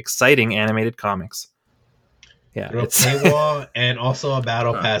through exciting animated comics. Yeah, it's paywall and also a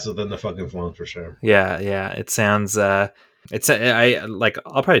battle pass within the fucking phone for sure. Yeah. It sounds. I'll probably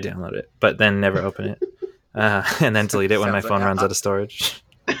download it, but then never open it, and then delete it when my phone runs out of storage.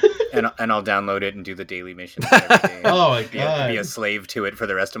 And I'll download it and do the daily missions every day. Oh my god! Be a slave to it for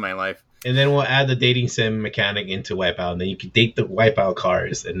the rest of my life. And then we'll add the dating sim mechanic into Wipeout, and then you can date the Wipeout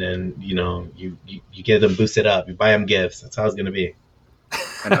cars, and then you get them boosted up. You buy them gifts. That's how it's gonna be.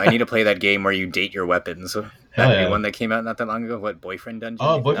 I need to play that game where you date your weapons. That new one that came out not that long ago. What, Boyfriend Dungeon?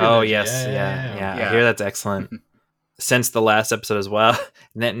 Oh, Boyfriend Dungeon. Yes, yeah. I hear that's excellent. Since the last episode as well.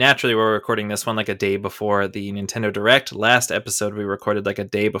 Naturally, we're recording this one like a day before the Nintendo Direct. Last episode, we recorded like a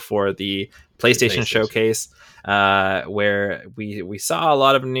day before the PlayStation Showcase, where we saw a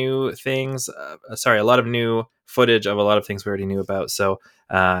lot of new things. A lot of new footage of a lot of things we already knew about. So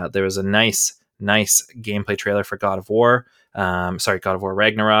there was a nice gameplay trailer for God of War. God of War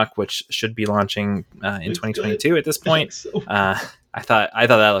Ragnarok, which should be launching in 2022 at this point. I thought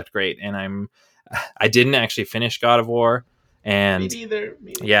that looked great, and I didn't actually finish God of War, and me neither.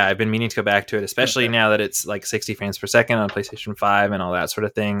 Yeah, I've been meaning to go back to it, especially now that it's like 60 frames per second on PlayStation 5 and all that sort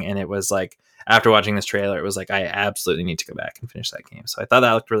of thing. And it was like, after watching this trailer, it was like, I absolutely need to go back and finish that game. So I thought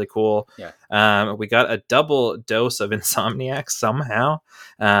that looked really cool. Yeah. We got a double dose of Insomniac somehow,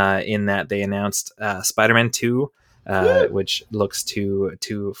 in that they announced Spider-Man 2, which looks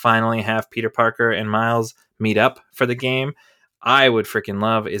to finally have Peter Parker and Miles meet up for the game. I would freaking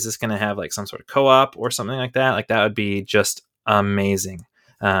love, is this going to have like some sort of co-op or something like that? Like that would be just amazing.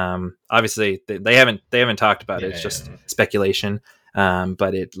 Obviously they haven't talked about it. It's just speculation.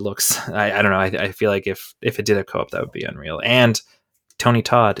 But it looks, I don't know. I feel like if it did a co-op, that would be unreal. And Tony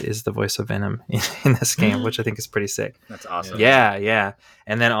Todd is the voice of Venom in this game, which I think is pretty sick. That's awesome. Yeah.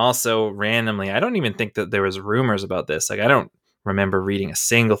 And then also randomly, I don't even think that there was rumors about this. Like remember reading a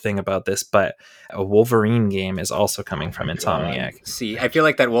single thing about this, but a Wolverine game is also coming from Insomniac. See, I feel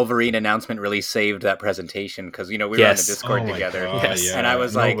like that Wolverine announcement really saved that presentation because we were on the Discord together, and I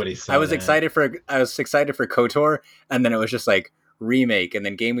was like, I was excited for KOTOR, and then it was just like remake, and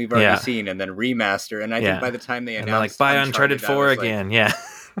then game we've already seen, and then remaster, and I think by the time they announced, buy Uncharted 4 again,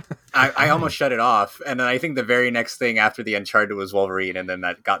 I almost shut it off, and then I think the very next thing after the Uncharted was Wolverine, and then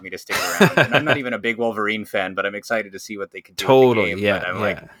that got me to stick around. And I'm not even a big Wolverine fan, but I'm excited to see what they can do. Totally, with the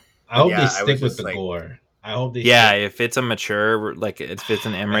game. I hope they stick with the gore. I hope they. If it's a mature, like if it's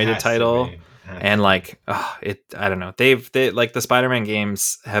an M-rated title, and like, I don't know, they like the Spider-Man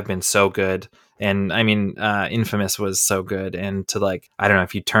games have been so good, and I mean, Infamous was so good, and to like, I don't know,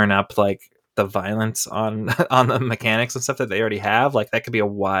 if you turn up like the violence on the mechanics and stuff that they already have, like that could be a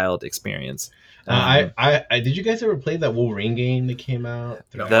wild experience. I did you guys ever play that Wolverine game that came out?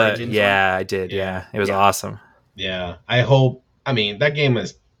 I did. Yeah, it was awesome. Yeah, I hope. I mean, that game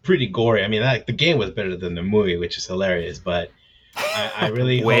was pretty gory. I mean, the game was better than the movie, which is hilarious. But I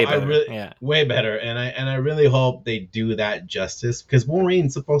really way better. And I really hope they do that justice, because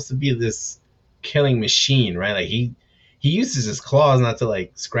Wolverine's supposed to be this killing machine, right? Like he uses his claws not to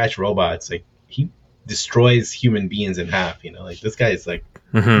like scratch robots. Like he destroys human beings in half. Like this guy is like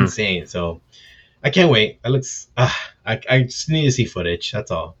insane. So I can't wait. It looks. I just need to see footage.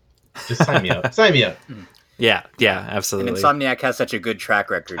 That's all. Just sign me up. Sign me up. Yeah, absolutely. And Insomniac has such a good track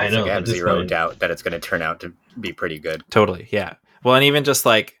record. I have zero doubt that it's going to turn out to be pretty good. Totally, yeah. Well, and even just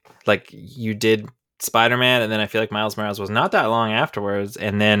like you did Spider-Man, and then I feel like Miles Morales was not that long afterwards,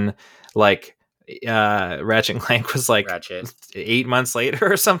 and then like Ratchet and Clank was like 8 months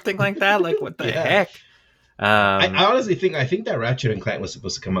later or something like that. Like what the heck? I honestly think that Ratchet and Clank was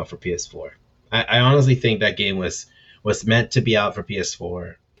supposed to come out for PS4. I honestly think that game was meant to be out for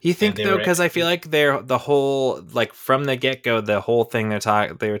PS4. You think though, because I feel like the whole, like from the get-go, the whole thing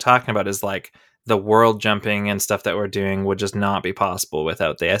they were talking about is like the world jumping and stuff that we're doing would just not be possible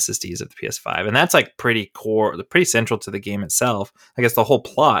without the SSDs of the PS5, and that's like pretty central to the game itself. I guess the whole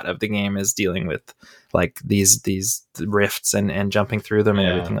plot of the game is dealing with like these rifts and jumping through them and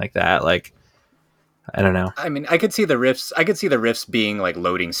everything like that. Like, I don't know. I mean, I could see the rifts being like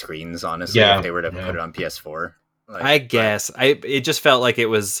loading screens, honestly, if they were to put it on PS4. Like, I guess it just felt like it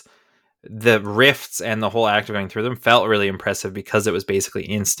was the rifts and the whole act of going through them felt really impressive because it was basically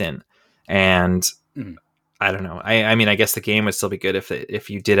instant. And I don't know. I mean, I guess the game would still be good if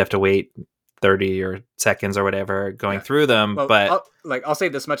you did have to wait 30 or seconds or whatever going through them. Well, but I'll say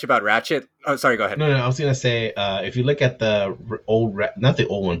this much about Ratchet. Oh, sorry, go ahead. No, I was gonna say if you look at the not the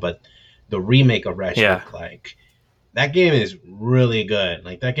old one, but the remake of Ratchet Clank. That game is really good.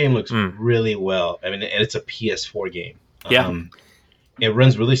 Like that game looks really well. I mean, and it's a PS4 game. It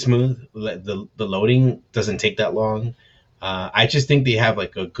runs really smooth. The loading doesn't take that long. I just think they have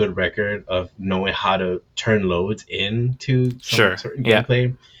like a good record of knowing how to turn loads into certain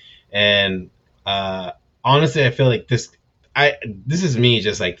gameplay. And honestly, I feel like this is me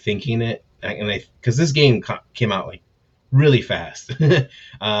just like thinking it, and because this game came out like really fast.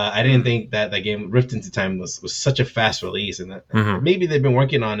 I didn't think that game Rift into Time was such a fast release, and that maybe they've been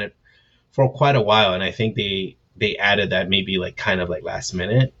working on it for quite a while, and I think they added that maybe like kind of like last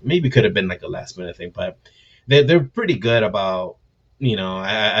minute. Maybe could have been like a last minute thing, but they're pretty good about,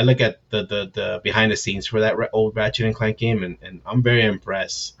 I look at the behind the scenes for that old Ratchet and Clank game, and I'm very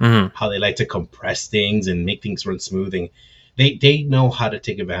impressed how they like to compress things and make things run smooth, and they know how to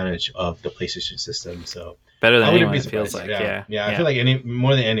take advantage of the PlayStation system. So better than anyone, it feels like. Yeah. I feel like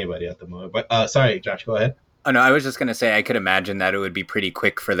more than anybody at the moment. But sorry, Josh, go ahead. Oh, no, I was just going to say I could imagine that it would be pretty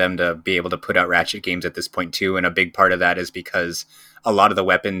quick for them to be able to put out Ratchet games at this point, too. And a big part of that is because a lot of the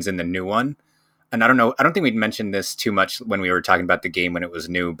weapons in the new one, and I don't think we'd mentioned this too much when we were talking about the game when it was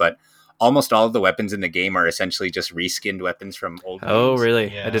new, but almost all of the weapons in the game are essentially just reskinned weapons from old games. Oh,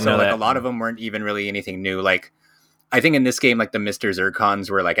 really? Yeah. I didn't know that. A lot of them weren't even really anything new. Like, I think in this game, like the Mr. Zircons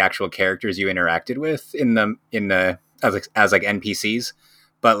were like actual characters you interacted with as like NPCs,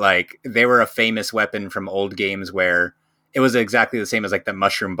 but like they were a famous weapon from old games where it was exactly the same as like the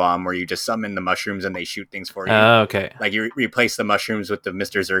mushroom bomb, where you just summon the mushrooms and they shoot things for you. Oh, okay. Like you replace the mushrooms with the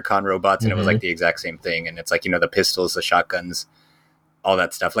Mr. Zircon robots, and it was like the exact same thing. And it's like, the pistols, the shotguns, all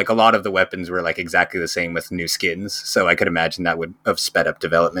that stuff. Like a lot of the weapons were like exactly the same with new skins. So I could imagine that would have sped up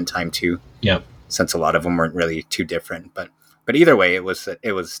development time too. Yeah. Since a lot of them weren't really too different, but either way, it was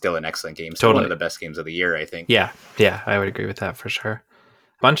still an excellent game. Still one of the best games of the year, I think. Yeah, I would agree with that for sure.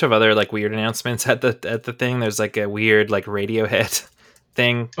 Bunch of other like weird announcements at the thing. There's like a weird like Radiohead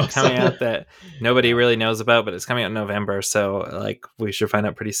thing coming out that nobody really knows about, but it's coming out in November, so like we should find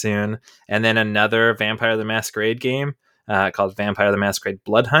out pretty soon. And then another Vampire the Masquerade game, called Vampire the Masquerade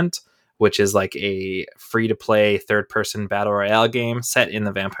Blood Hunt, which is like a free-to-play third-person battle royale game set in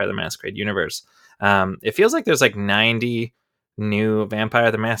the Vampire the Masquerade universe. It feels like there's like 90 new Vampire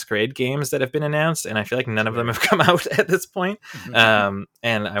the Masquerade games that have been announced, and I feel like none of them have come out at this point. And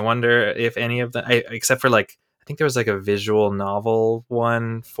I wonder if any of them, except for like, I think there was like a visual novel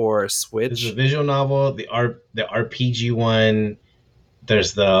one for Switch. There's a visual novel, the RPG one.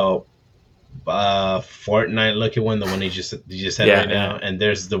 There's the Fortnite looking one, the one you just said right now, and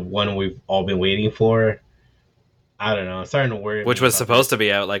there's the one we've all been waiting for. I don't know. I'm starting to worry. Which was supposed to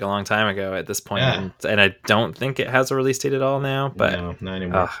be out like a long time ago at this point, and I don't think it has a release date at all now. But no, not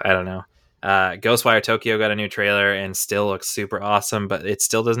anymore. I don't know. Ghostwire Tokyo got a new trailer and still looks super awesome, but it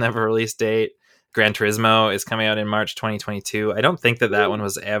still doesn't have a release date. Gran Turismo is coming out in March 2022. I don't think that one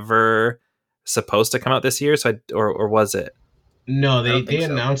was ever supposed to come out this year. So or was it? No, they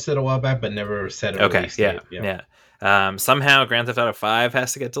announced it a while back, but never said a release date. Yeah. Somehow Grand Theft Auto 5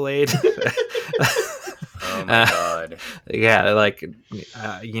 has to get delayed. Oh my god. Yeah, like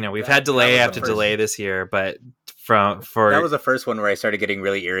we've had delay after delay this year, but that was the first one where I started getting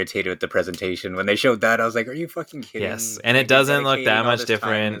really irritated with the presentation. When they showed that, I was like, "Are you fucking kidding?" Yes, and it doesn't look that much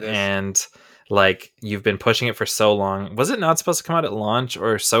different, and like you've been pushing it for so long. Was it not supposed to come out at launch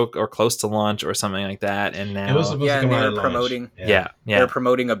or close to launch or something like that? And now it was supposed to come out at promoting. Yeah. They're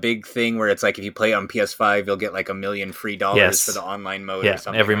promoting a big thing where it's like if you play it on PS5, you'll get like $1 million free for the online mode. Or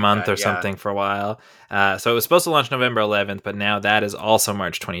something every like month that. or something for a while. So it was supposed to launch November 11th, but now that is also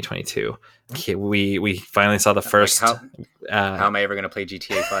March 2022. Okay, we finally saw the first. Like how am I ever going to play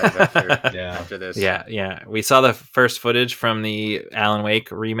GTA 5 after this? Yeah. We saw the first footage from the Alan Wake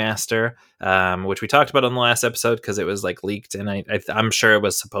remaster, which we talked about on the last episode because it was like leaked, and I'm sure it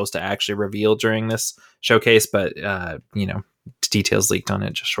was supposed to actually reveal during this showcase, but details leaked on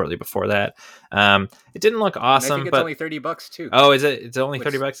it just shortly before that. It didn't look awesome. And I think it's only $30 too. Oh, is it? It's only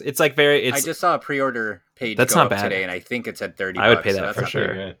 $30. It's like I just saw a pre-order page that's go not up bad today, and I think it's at $30. I would pay that so for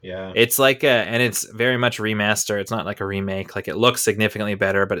sure. Yeah, it's like and it's very much remaster. It's not like a remake. Like it looks significantly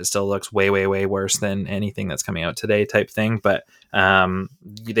better, but it still looks way, way, way worse than anything that's coming out today, type thing. But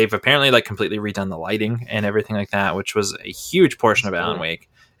they've apparently like completely redone the lighting and everything like that, which was a huge portion of Alan Wake,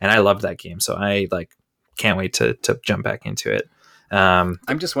 and I loved that game, so I like can't wait to jump back into it.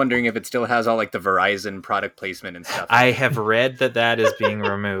 I'm just wondering if it still has all like the Verizon product placement and stuff. I have read that is being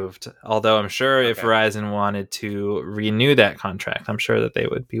removed, although I'm sure if Verizon wanted to renew that contract, I'm sure that they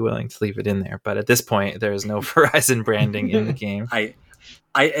would be willing to leave it in there. But at this point, there is no Verizon branding in the game.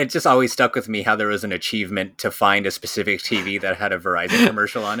 It just always stuck with me how there was an achievement to find a specific TV that had a Verizon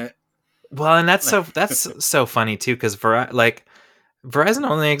commercial on it. Well, and that's so funny too, because Verizon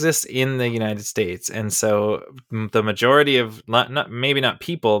only exists in the United States, and so the majority of maybe not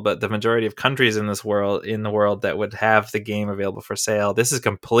people, but the majority of countries in the world that would have the game available for sale, this is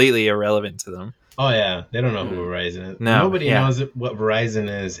completely irrelevant to them. Oh yeah, they don't know who Verizon is. No, nobody knows what Verizon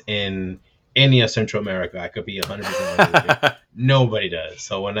is in any of Central America. I could be 100%. Nobody does.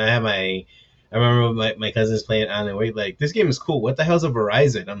 So when I remember my cousins playing Alan Wake, like, this game is cool. What the hell's a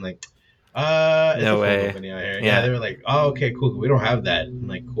Verizon? I'm like, it's no a way. company out here. Yeah, they were like, oh, okay, cool. We don't have that. I'm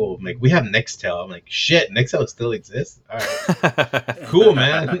like, cool. I'm like, we have Nextel. I'm like, shit, Nextel still exists? All right. Cool,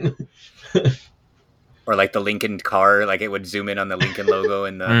 man. Or like the Lincoln car, like it would zoom in on the Lincoln logo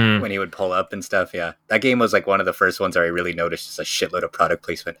and when he would pull up and stuff. Yeah, that game was like one of the first ones where I really noticed just a shitload of product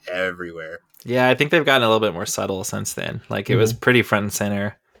placement everywhere. Yeah, I think they've gotten a little bit more subtle since then. Like it was pretty front and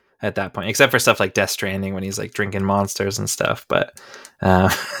center at that point, except for stuff like Death Stranding when he's like drinking monsters and stuff. But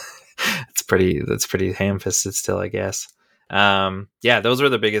that's pretty ham-fisted still, I guess. Those were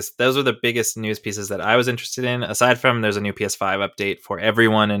the biggest news pieces that I was interested in. Aside from there's a new PS5 update for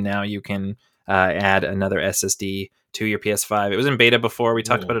everyone, and now you can add another SSD to your PS5. It was in beta before. We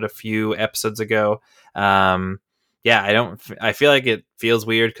talked about it a few episodes ago. I feel like it feels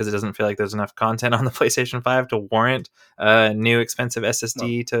weird because it doesn't feel like there's enough content on the PlayStation 5 to warrant a new expensive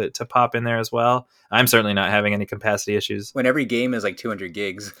SSD to pop in there as well. I'm certainly not having any capacity issues. When every game is like 200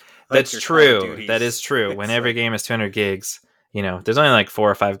 gigs. That's true. That is true. When every game is 200 gigs, there's only like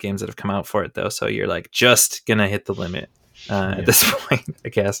 4 or 5 games that have come out for it though. So you're like just going to hit the limit. At this point, I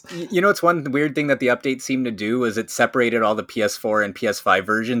guess. It's one weird thing that the update seemed to do is it separated all the PS4 and PS5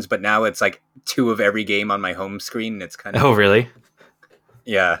 versions, but now it's like 2 of every game on my home screen. And it's kind of... Oh, really?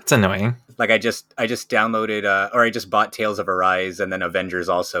 Yeah. It's annoying. Like I just downloaded, or I just bought Tales of Arise and then Avengers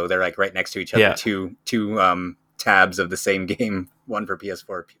also. They're like right next to each other. Yeah. Two tabs of the same game, one for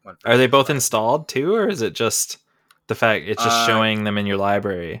PS4, one for Are they both installed too, or is it just the fact it's just showing them in your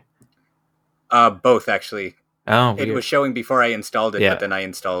library? Both, actually. Oh, it was showing before I installed it, but then I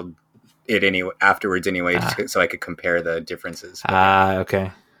installed it afterwards anyway, so I could compare the differences.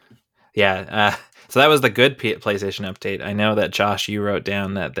 Okay. Yeah. So that was the good PlayStation update. I know that Josh, you wrote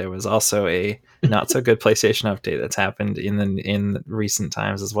down that there was also a not so good PlayStation update that's happened in recent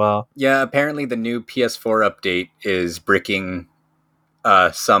times as well. Yeah, apparently the new PS4 update is bricking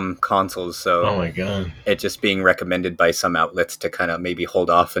some consoles, so Oh my god! it's just being recommended by some outlets to kind of maybe hold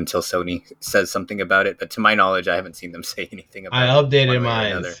off until Sony says something about it. But to my knowledge, I haven't seen them say anything about it. I updated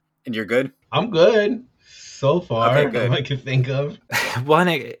mine. And you're good? I'm good so far. Okay, good. I can think of. One,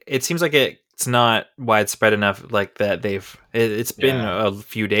 it seems like it's not widespread enough, like that it's been a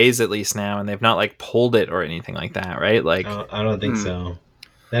few days at least now, and they've not like pulled it or anything like that, right? Like I don't think so.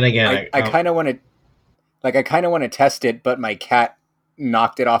 Then again, I kind of want to test it, but my cat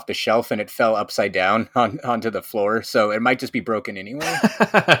knocked it off the shelf and it fell upside down onto the floor, so it might just be broken anyway.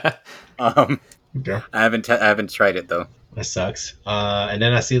 Okay. I haven't tried it though. That sucks. And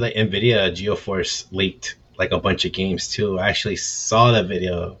then I see like Nvidia GeForce leaked like a bunch of games too. I actually saw that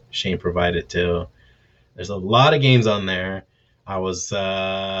video Shane provided too. There's a lot of games on there. I was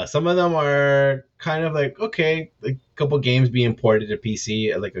some of them are kind of like okay, like a couple games being ported to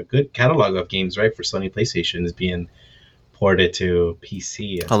PC, like a good catalog of games, right? For Sony PlayStation is being ported to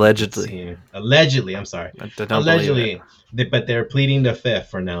PC. Allegedly, I'm sorry. Allegedly, but they're pleading the fifth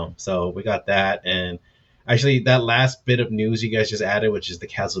for now. So we got that, and actually that last bit of news you guys just added, which is the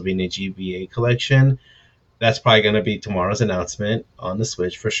Castlevania GBA collection. That's probably going to be tomorrow's announcement on the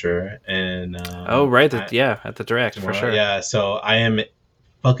Switch for sure. And at the Direct tomorrow, for sure. Yeah, so I am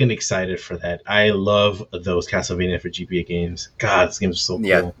fucking excited for that. I love those Castlevania for GBA games. God, this game's so cool.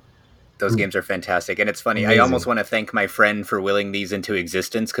 Yeah, those games are fantastic. And it's funny, amazing. I almost want to thank my friend for willing these into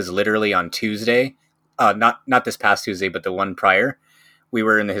existence, because literally on Tuesday, not this past Tuesday, but the one prior, we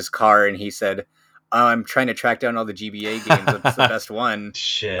were in his car and he said, I'm trying to track down all the GBA games. What's the best one?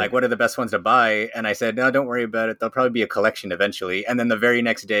 Shit. Like, what are the best ones to buy? And I said, no, don't worry about it. There'll probably be a collection eventually. And then the very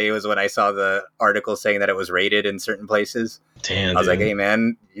next day was when I saw the article saying that it was rated in certain places. Damn, I was like, hey,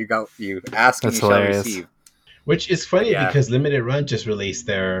 man, you ask and you shall receive. Which is funny because Limited Run just released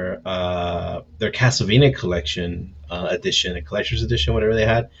their Castlevania collection edition, a collector's edition, whatever they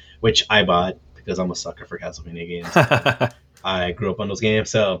had, which I bought because I'm a sucker for Castlevania games. I grew up on those games,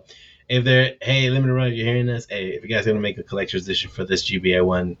 so... If Limited Run, if you're hearing this, if you guys are going to make a collector's edition for this GBA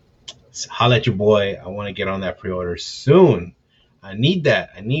one, holla at your boy. I want to get on that pre-order soon. I need that.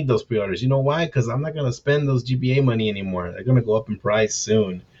 I need those pre-orders. You know why? Because I'm not going to spend those GBA money anymore. They're going to go up in price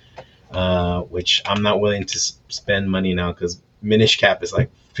soon, which I'm not willing to spend money now because Minish Cap is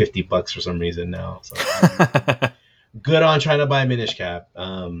like $50 for some reason now. So good on trying to buy Minish Cap.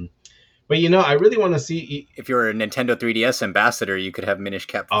 But, I really want to see... If you're a Nintendo 3DS ambassador, you could have Minish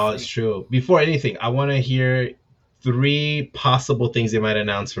Cap. Oh, it's true. Before anything, I want to hear 3 possible things they might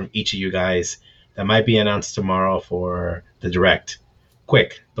announce from each of you guys that might be announced tomorrow for the Direct.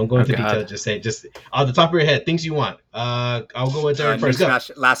 Quick. Don't go into detail. Just say, off the top of your head, things you want. I'll go with Derek first.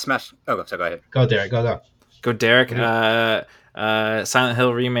 Last Smash. Oh, so go ahead. Go, Derek. Go. Go, Derek. Silent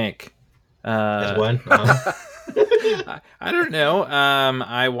Hill Remake. That's one. I don't know.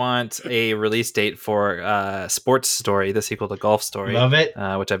 I want a release date for Sports Story, the sequel to Golf Story. Love it.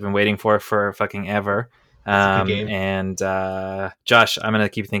 Which I've been waiting for fucking ever. That's a good game. And Josh, I'm gonna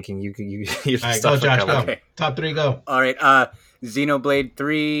keep thinking. You all right, go, Josh. Go. Okay. Top 3, go. All right. Xenoblade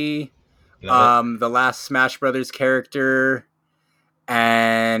 3. The last Smash Brothers character,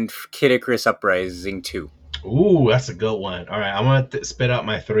 and Kid Icarus Uprising 2. Ooh, that's a good one. All right, I'm gonna spit out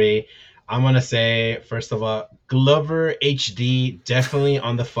my 3. I'm going to say, first of all, Glover HD, definitely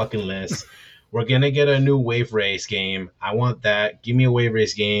on the fucking list. We're going to get a new Wave Race game. I want that. Give me a Wave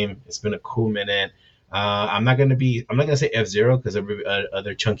Race game. It's been a cool minute. I'm not going to say F-Zero because every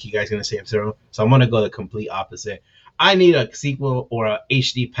other chunky guy's going to say F-Zero. So I'm going to go the complete opposite. I need a sequel or a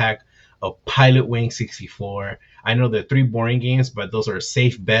HD pack of Pilot Wing 64. I know they're 3 boring games, but those are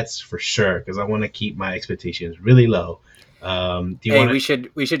safe bets for sure because I want to keep my expectations really low. We should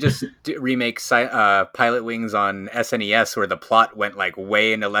just remake Pilot Wings on SNES where the plot went like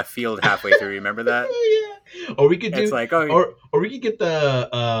way into left field halfway through. Remember that? Yeah. Or we could or we could get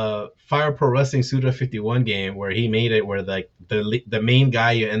the Fire Pro Wrestling Suda 51 game where he made it where like the main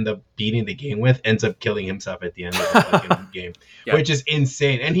guy you end up beating the game with ends up killing himself at the end of the fucking game, which is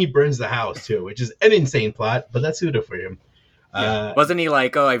insane. And he burns the house too, which is an insane plot, but that's Suda for him. Wasn't he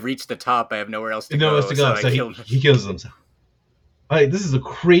like, I've reached the top, I have nowhere else to go. So he kills himself. Like, this is the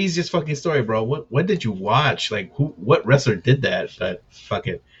craziest fucking story, bro. What did you watch? Like, what wrestler did that? But fuck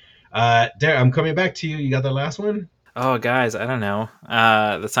it. Derek, I'm coming back to you. You got the last one? Oh, guys, I don't know.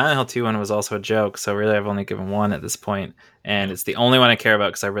 The Silent Hill 2 one was also a joke, so really I've only given one at this point, and it's the only one I care about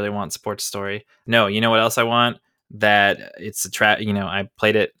because I really want Sports Story. No, you know what else I want? That it's a trap. I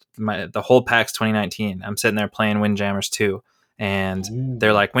played it the whole PAX 2019. I'm sitting there playing Windjammers 2, and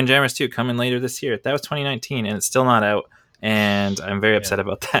they're like, Windjammers 2 coming later this year. That was 2019, and it's still not out, and I'm very upset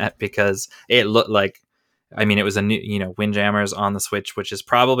about that because it looked like. I mean, it was a new, Windjammers on the Switch, which is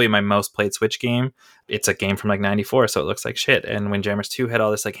probably my most played Switch game. It's a game from like 94, so it looks like shit. And Windjammers 2 had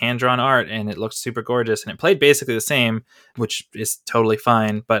all this like hand-drawn art, and it looked super gorgeous, and it played basically the same, which is totally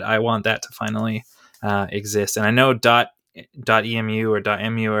fine, but I want that to finally exist. And I know .emu or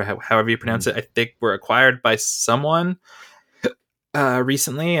 .mu or however you pronounce it, I think were acquired by someone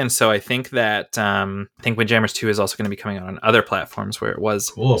recently, and so I think that Windjammers 2 is also going to be coming out on other platforms where it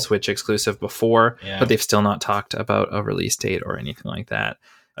was Switch exclusive before, but they've still not talked about a release date or anything like that.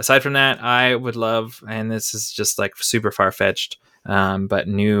 Aside from that, I would love, and this is just like super far-fetched, but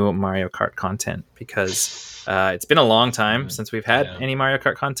new Mario Kart content, because it's been a long time since we've had any Mario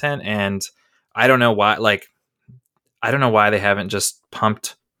Kart content, and I don't know why they haven't just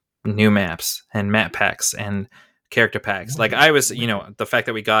pumped new maps and map packs and character packs. Like I was, the fact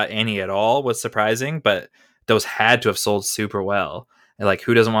that we got any at all was surprising, but those had to have sold super well. And like,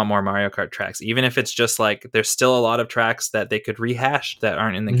 who doesn't want more Mario Kart tracks? Even if it's just like, there's still a lot of tracks that they could rehash that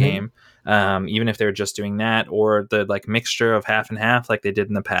aren't in the game. Even if they're just doing that, or the like mixture of half and half, like they did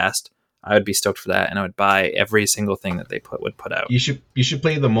in the past, I would be stoked for that. And I would buy every single thing that they would put out. You should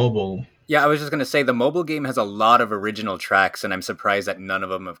play the mobile. Yeah, I was just going to say the mobile game has a lot of original tracks, and I'm surprised that none of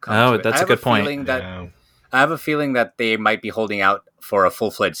them have come to it. That's a good point. I have a feeling that they might be holding out for a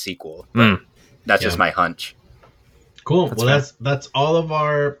full-fledged sequel. That's just my hunch. Cool. That's all of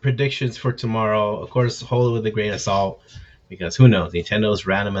our predictions for tomorrow. Of course, hold it with a grain of salt, because who knows? Nintendo's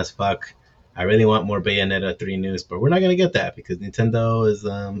random as fuck. I really want more Bayonetta 3 news, but we're not going to get that because Nintendo is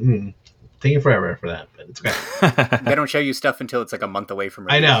taking forever for that, but it's great. They don't show you stuff until it's like a month away from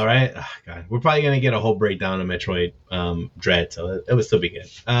release. I know, right? Oh, God. We're probably going to get a whole breakdown of Metroid Dread, so it would still be good.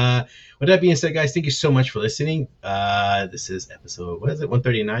 With that being said, guys, thank you so much for listening. This is episode,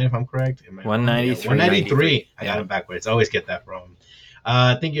 139, if I'm correct? 193. 193. I got it backwards. I always get that wrong.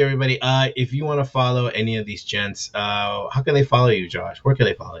 Thank you, everybody. If you want to follow any of these gents, how can they follow you, Josh? Where can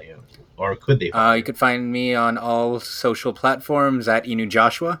they follow you? Or could they follow you? You could find me on all social platforms at Inu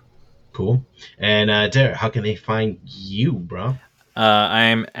Joshua. Cool. And Derek, how can they find you, bro?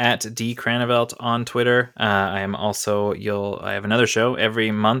 I'm at D Cranevelt on Twitter. I am also I have another show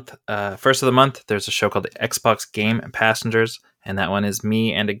every month. First of the month, there's a show called the Xbox Game Passengers, and that one is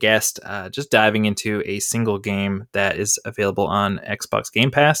me and a guest just diving into a single game that is available on Xbox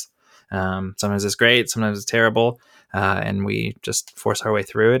Game Pass. Sometimes it's great, sometimes it's terrible, and we just force our way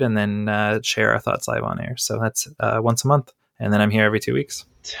through it and then share our thoughts live on air. So that's once a month, and then I'm here every 2 weeks.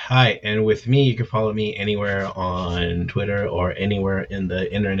 Hi, and with me, you can follow me anywhere on Twitter or anywhere in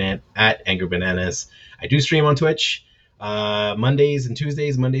the internet at Angry Bananas. I do stream on Twitch Mondays and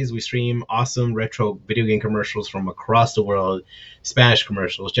Tuesdays. Mondays, we stream awesome retro video game commercials from across the world, Spanish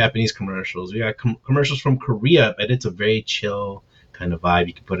commercials, Japanese commercials. We got commercials from Korea, but it's a very chill kind of vibe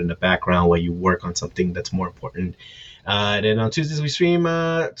you can put in the background while you work on something that's more important. And then on Tuesdays, we stream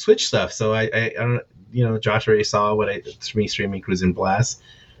Switch stuff. So I don't Josh already saw it's me streaming Cruising Blast.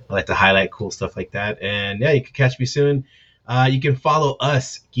 I like to highlight cool stuff like that. And yeah, you can catch me soon. You can follow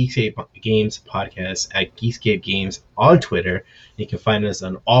us, Geekscape Games Podcast, at Geekscape Games on Twitter. You can find us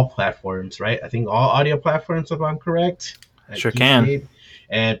on all platforms, right? I think all audio platforms, if I'm correct. Sure can.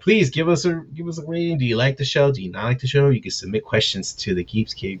 And please give us a rating. Do you like the show? Do you not like the show? You can submit questions to the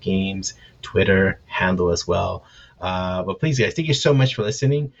Geekscape Games Twitter handle as well. But please, guys, thank you so much for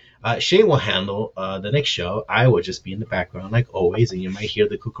listening. Shane will handle the next show. I will just be in the background like always, and you might hear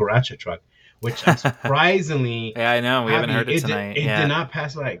the cucaracha truck, which I'm surprisingly... Yeah, I know. We haven't heard it tonight. It did not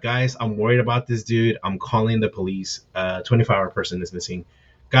pass by. Guys, I'm worried about this dude. I'm calling the police. 24-hour person is missing.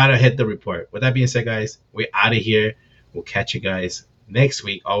 Gotta hit the report. With that being said, guys, we're out of here. We'll catch you guys next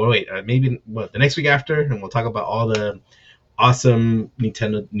week. Oh, wait. Maybe the next week after, and we'll talk about all the awesome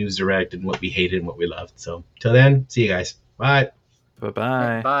Nintendo News Direct and what we hated and what we loved. So, till then, see you guys. Bye.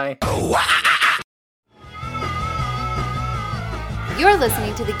 Bye-bye. Bye. You're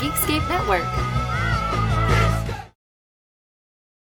listening to the Geekscape Network.